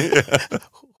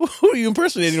 Who are you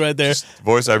impersonating right there?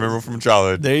 Voice I remember from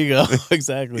childhood. There you go.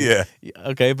 Exactly. Yeah.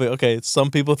 Okay.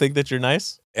 Some people think that you're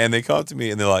nice. And they come up to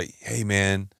me and they're like, hey,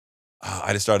 man,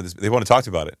 I just started this. They want to talk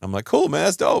to me about it. I'm like, cool, man.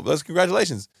 That's dope. That's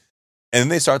congratulations. And then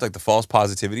they start like the false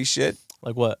positivity shit.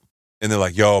 Like what? And they're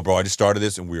like, yo, bro, I just started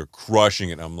this and we are crushing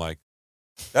it. And I'm like,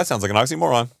 that sounds like an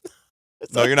oxymoron.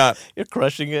 No, you're not. You're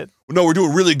crushing it. No, we're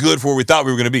doing really good for where we thought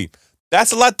we were going to be.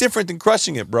 That's a lot different than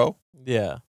crushing it, bro.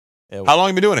 Yeah. How long have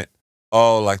you been doing it?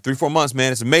 Oh, like 3-4 months,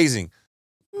 man. It's amazing.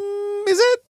 Is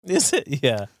it? Is it?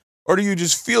 Yeah. Or do you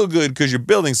just feel good because you're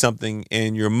building something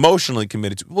and you're emotionally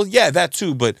committed to it? Well, yeah, that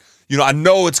too. But, I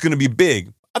know it's going to be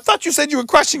big. I thought you said you were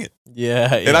crushing it.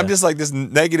 Yeah. And I'm just like this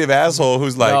negative asshole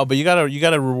who's like. No, but you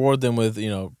gotta reward them with,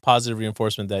 positive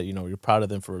reinforcement that, you're proud of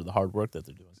them for the hard work that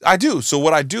they're doing. I do. So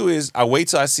what I do is I wait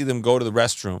till I see them go to the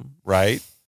restroom, right?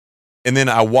 And then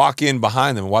I walk in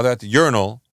behind them while they're at the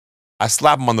urinal. I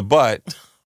slap them on the butt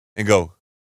and go,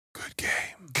 good game.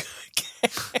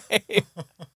 Good game.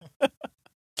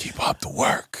 Keep up the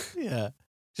work. Yeah.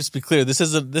 Just be clear. This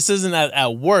isn't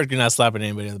at work. You're not slapping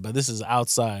anybody on the butt. This is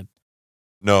outside.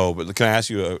 No, but can I ask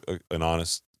you an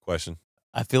honest question?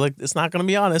 I feel like it's not going to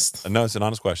be honest. No, it's an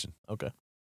honest question. Okay.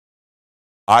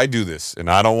 I do this, and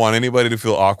I don't want anybody to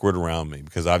feel awkward around me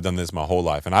because I've done this my whole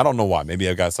life, and I don't know why. Maybe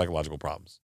I've got psychological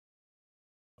problems.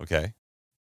 Okay?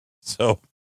 So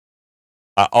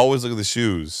I always look at the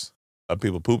shoes of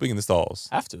people pooping in the stalls.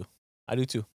 Have to. I do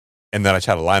too. And then I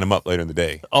try to line them up later in the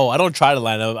day. Oh, I don't try to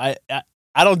line up.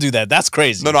 I don't do that. That's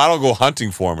crazy. No, I don't go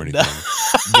hunting for them or anything.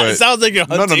 But it sounds like you're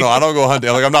hunting. No, I don't go hunting.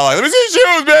 Like, I'm not like, let me see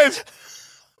shoes, bitch.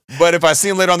 But if I see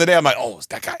him later on the day, I'm like, oh, it's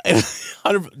that guy.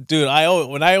 Dude,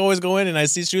 when I always go in and I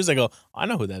see shoes, I go, I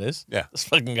know who that is. Yeah. This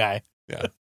fucking guy. Yeah.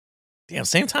 Damn,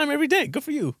 same time every day. Good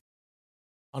for you.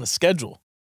 On a schedule.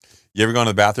 You ever go in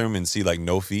the bathroom and see like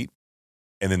no feet?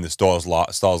 And then the stall's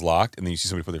locked, and then you see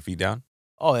somebody put their feet down?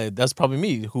 Oh, that's probably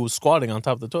me who's squatting on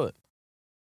top of the toilet.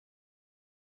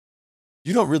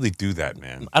 You don't really do that,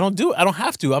 man. I don't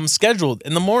have to. I'm scheduled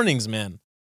in the mornings, man.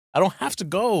 I don't have to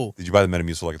go. Did you buy the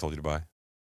Metamucil like I told you to buy?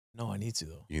 No, I need to,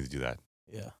 though. You need to do that.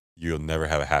 Yeah. You'll never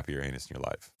have a happier anus in your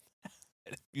life.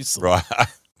 Bro,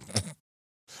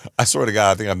 I swear to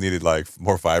God, I think I've needed like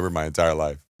more fiber my entire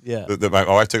life. Yeah. My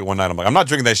wife took it one night. I'm like, I'm not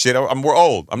drinking that shit. We're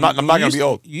old. I'm not going to be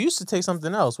old. You used to take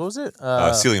something else. What was it?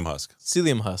 Psyllium husk.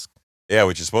 Psyllium husk. Yeah,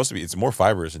 which is supposed to be, it's more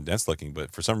fibrous and dense looking,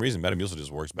 but for some reason, Metamucil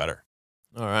just works better.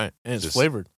 All right. And it's Just-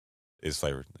 flavored. It's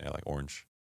flavored. Yeah, like orange.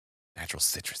 Natural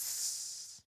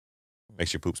citrus.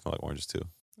 Makes your poop smell like oranges too.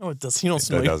 No, it does. You don't It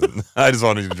smell doesn't. I just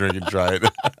wanted you to drink and try it.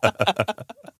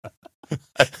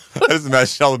 I just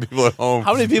imagine all the people at home.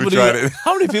 How many people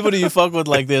do you fuck with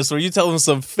like this, where you tell them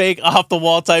some fake off the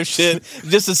wall type shit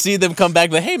just to see them come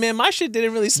back? Like, hey man, my shit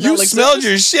didn't really smell. You like smelled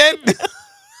citrus. your shit.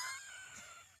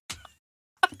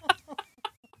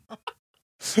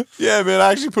 Yeah, man.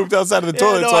 I actually pooped outside of the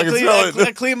toilet so I can smell it.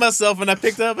 I cleaned myself and I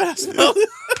picked it up and I smelled it.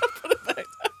 Put it back.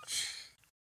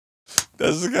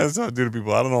 That's the kind of stuff I do to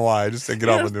people. I don't know why. I just get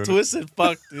off on doing it. Twisted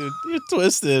fuck, dude. You're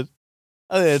twisted.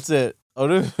 I think that's it. Oh,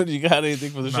 dude, you got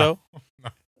anything for the show? No.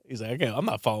 He's like, okay, I'm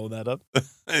not following that up.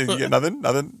 You get nothing?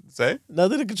 Nothing to say?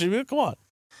 Nothing to contribute? Come on.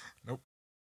 Nope.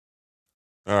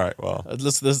 All right, well.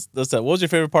 Let's what was your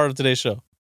favorite part of today's show?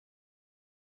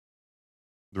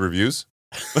 The reviews?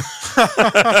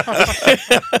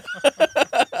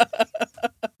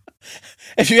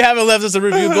 If you haven't left us a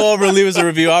review, go over and leave us a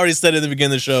review. I already said it at the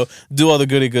beginning of the show. Do all the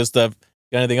goody good stuff.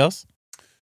 Got anything else?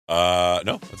 No,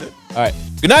 that's it. All right.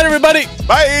 Good night, everybody.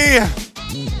 Bye.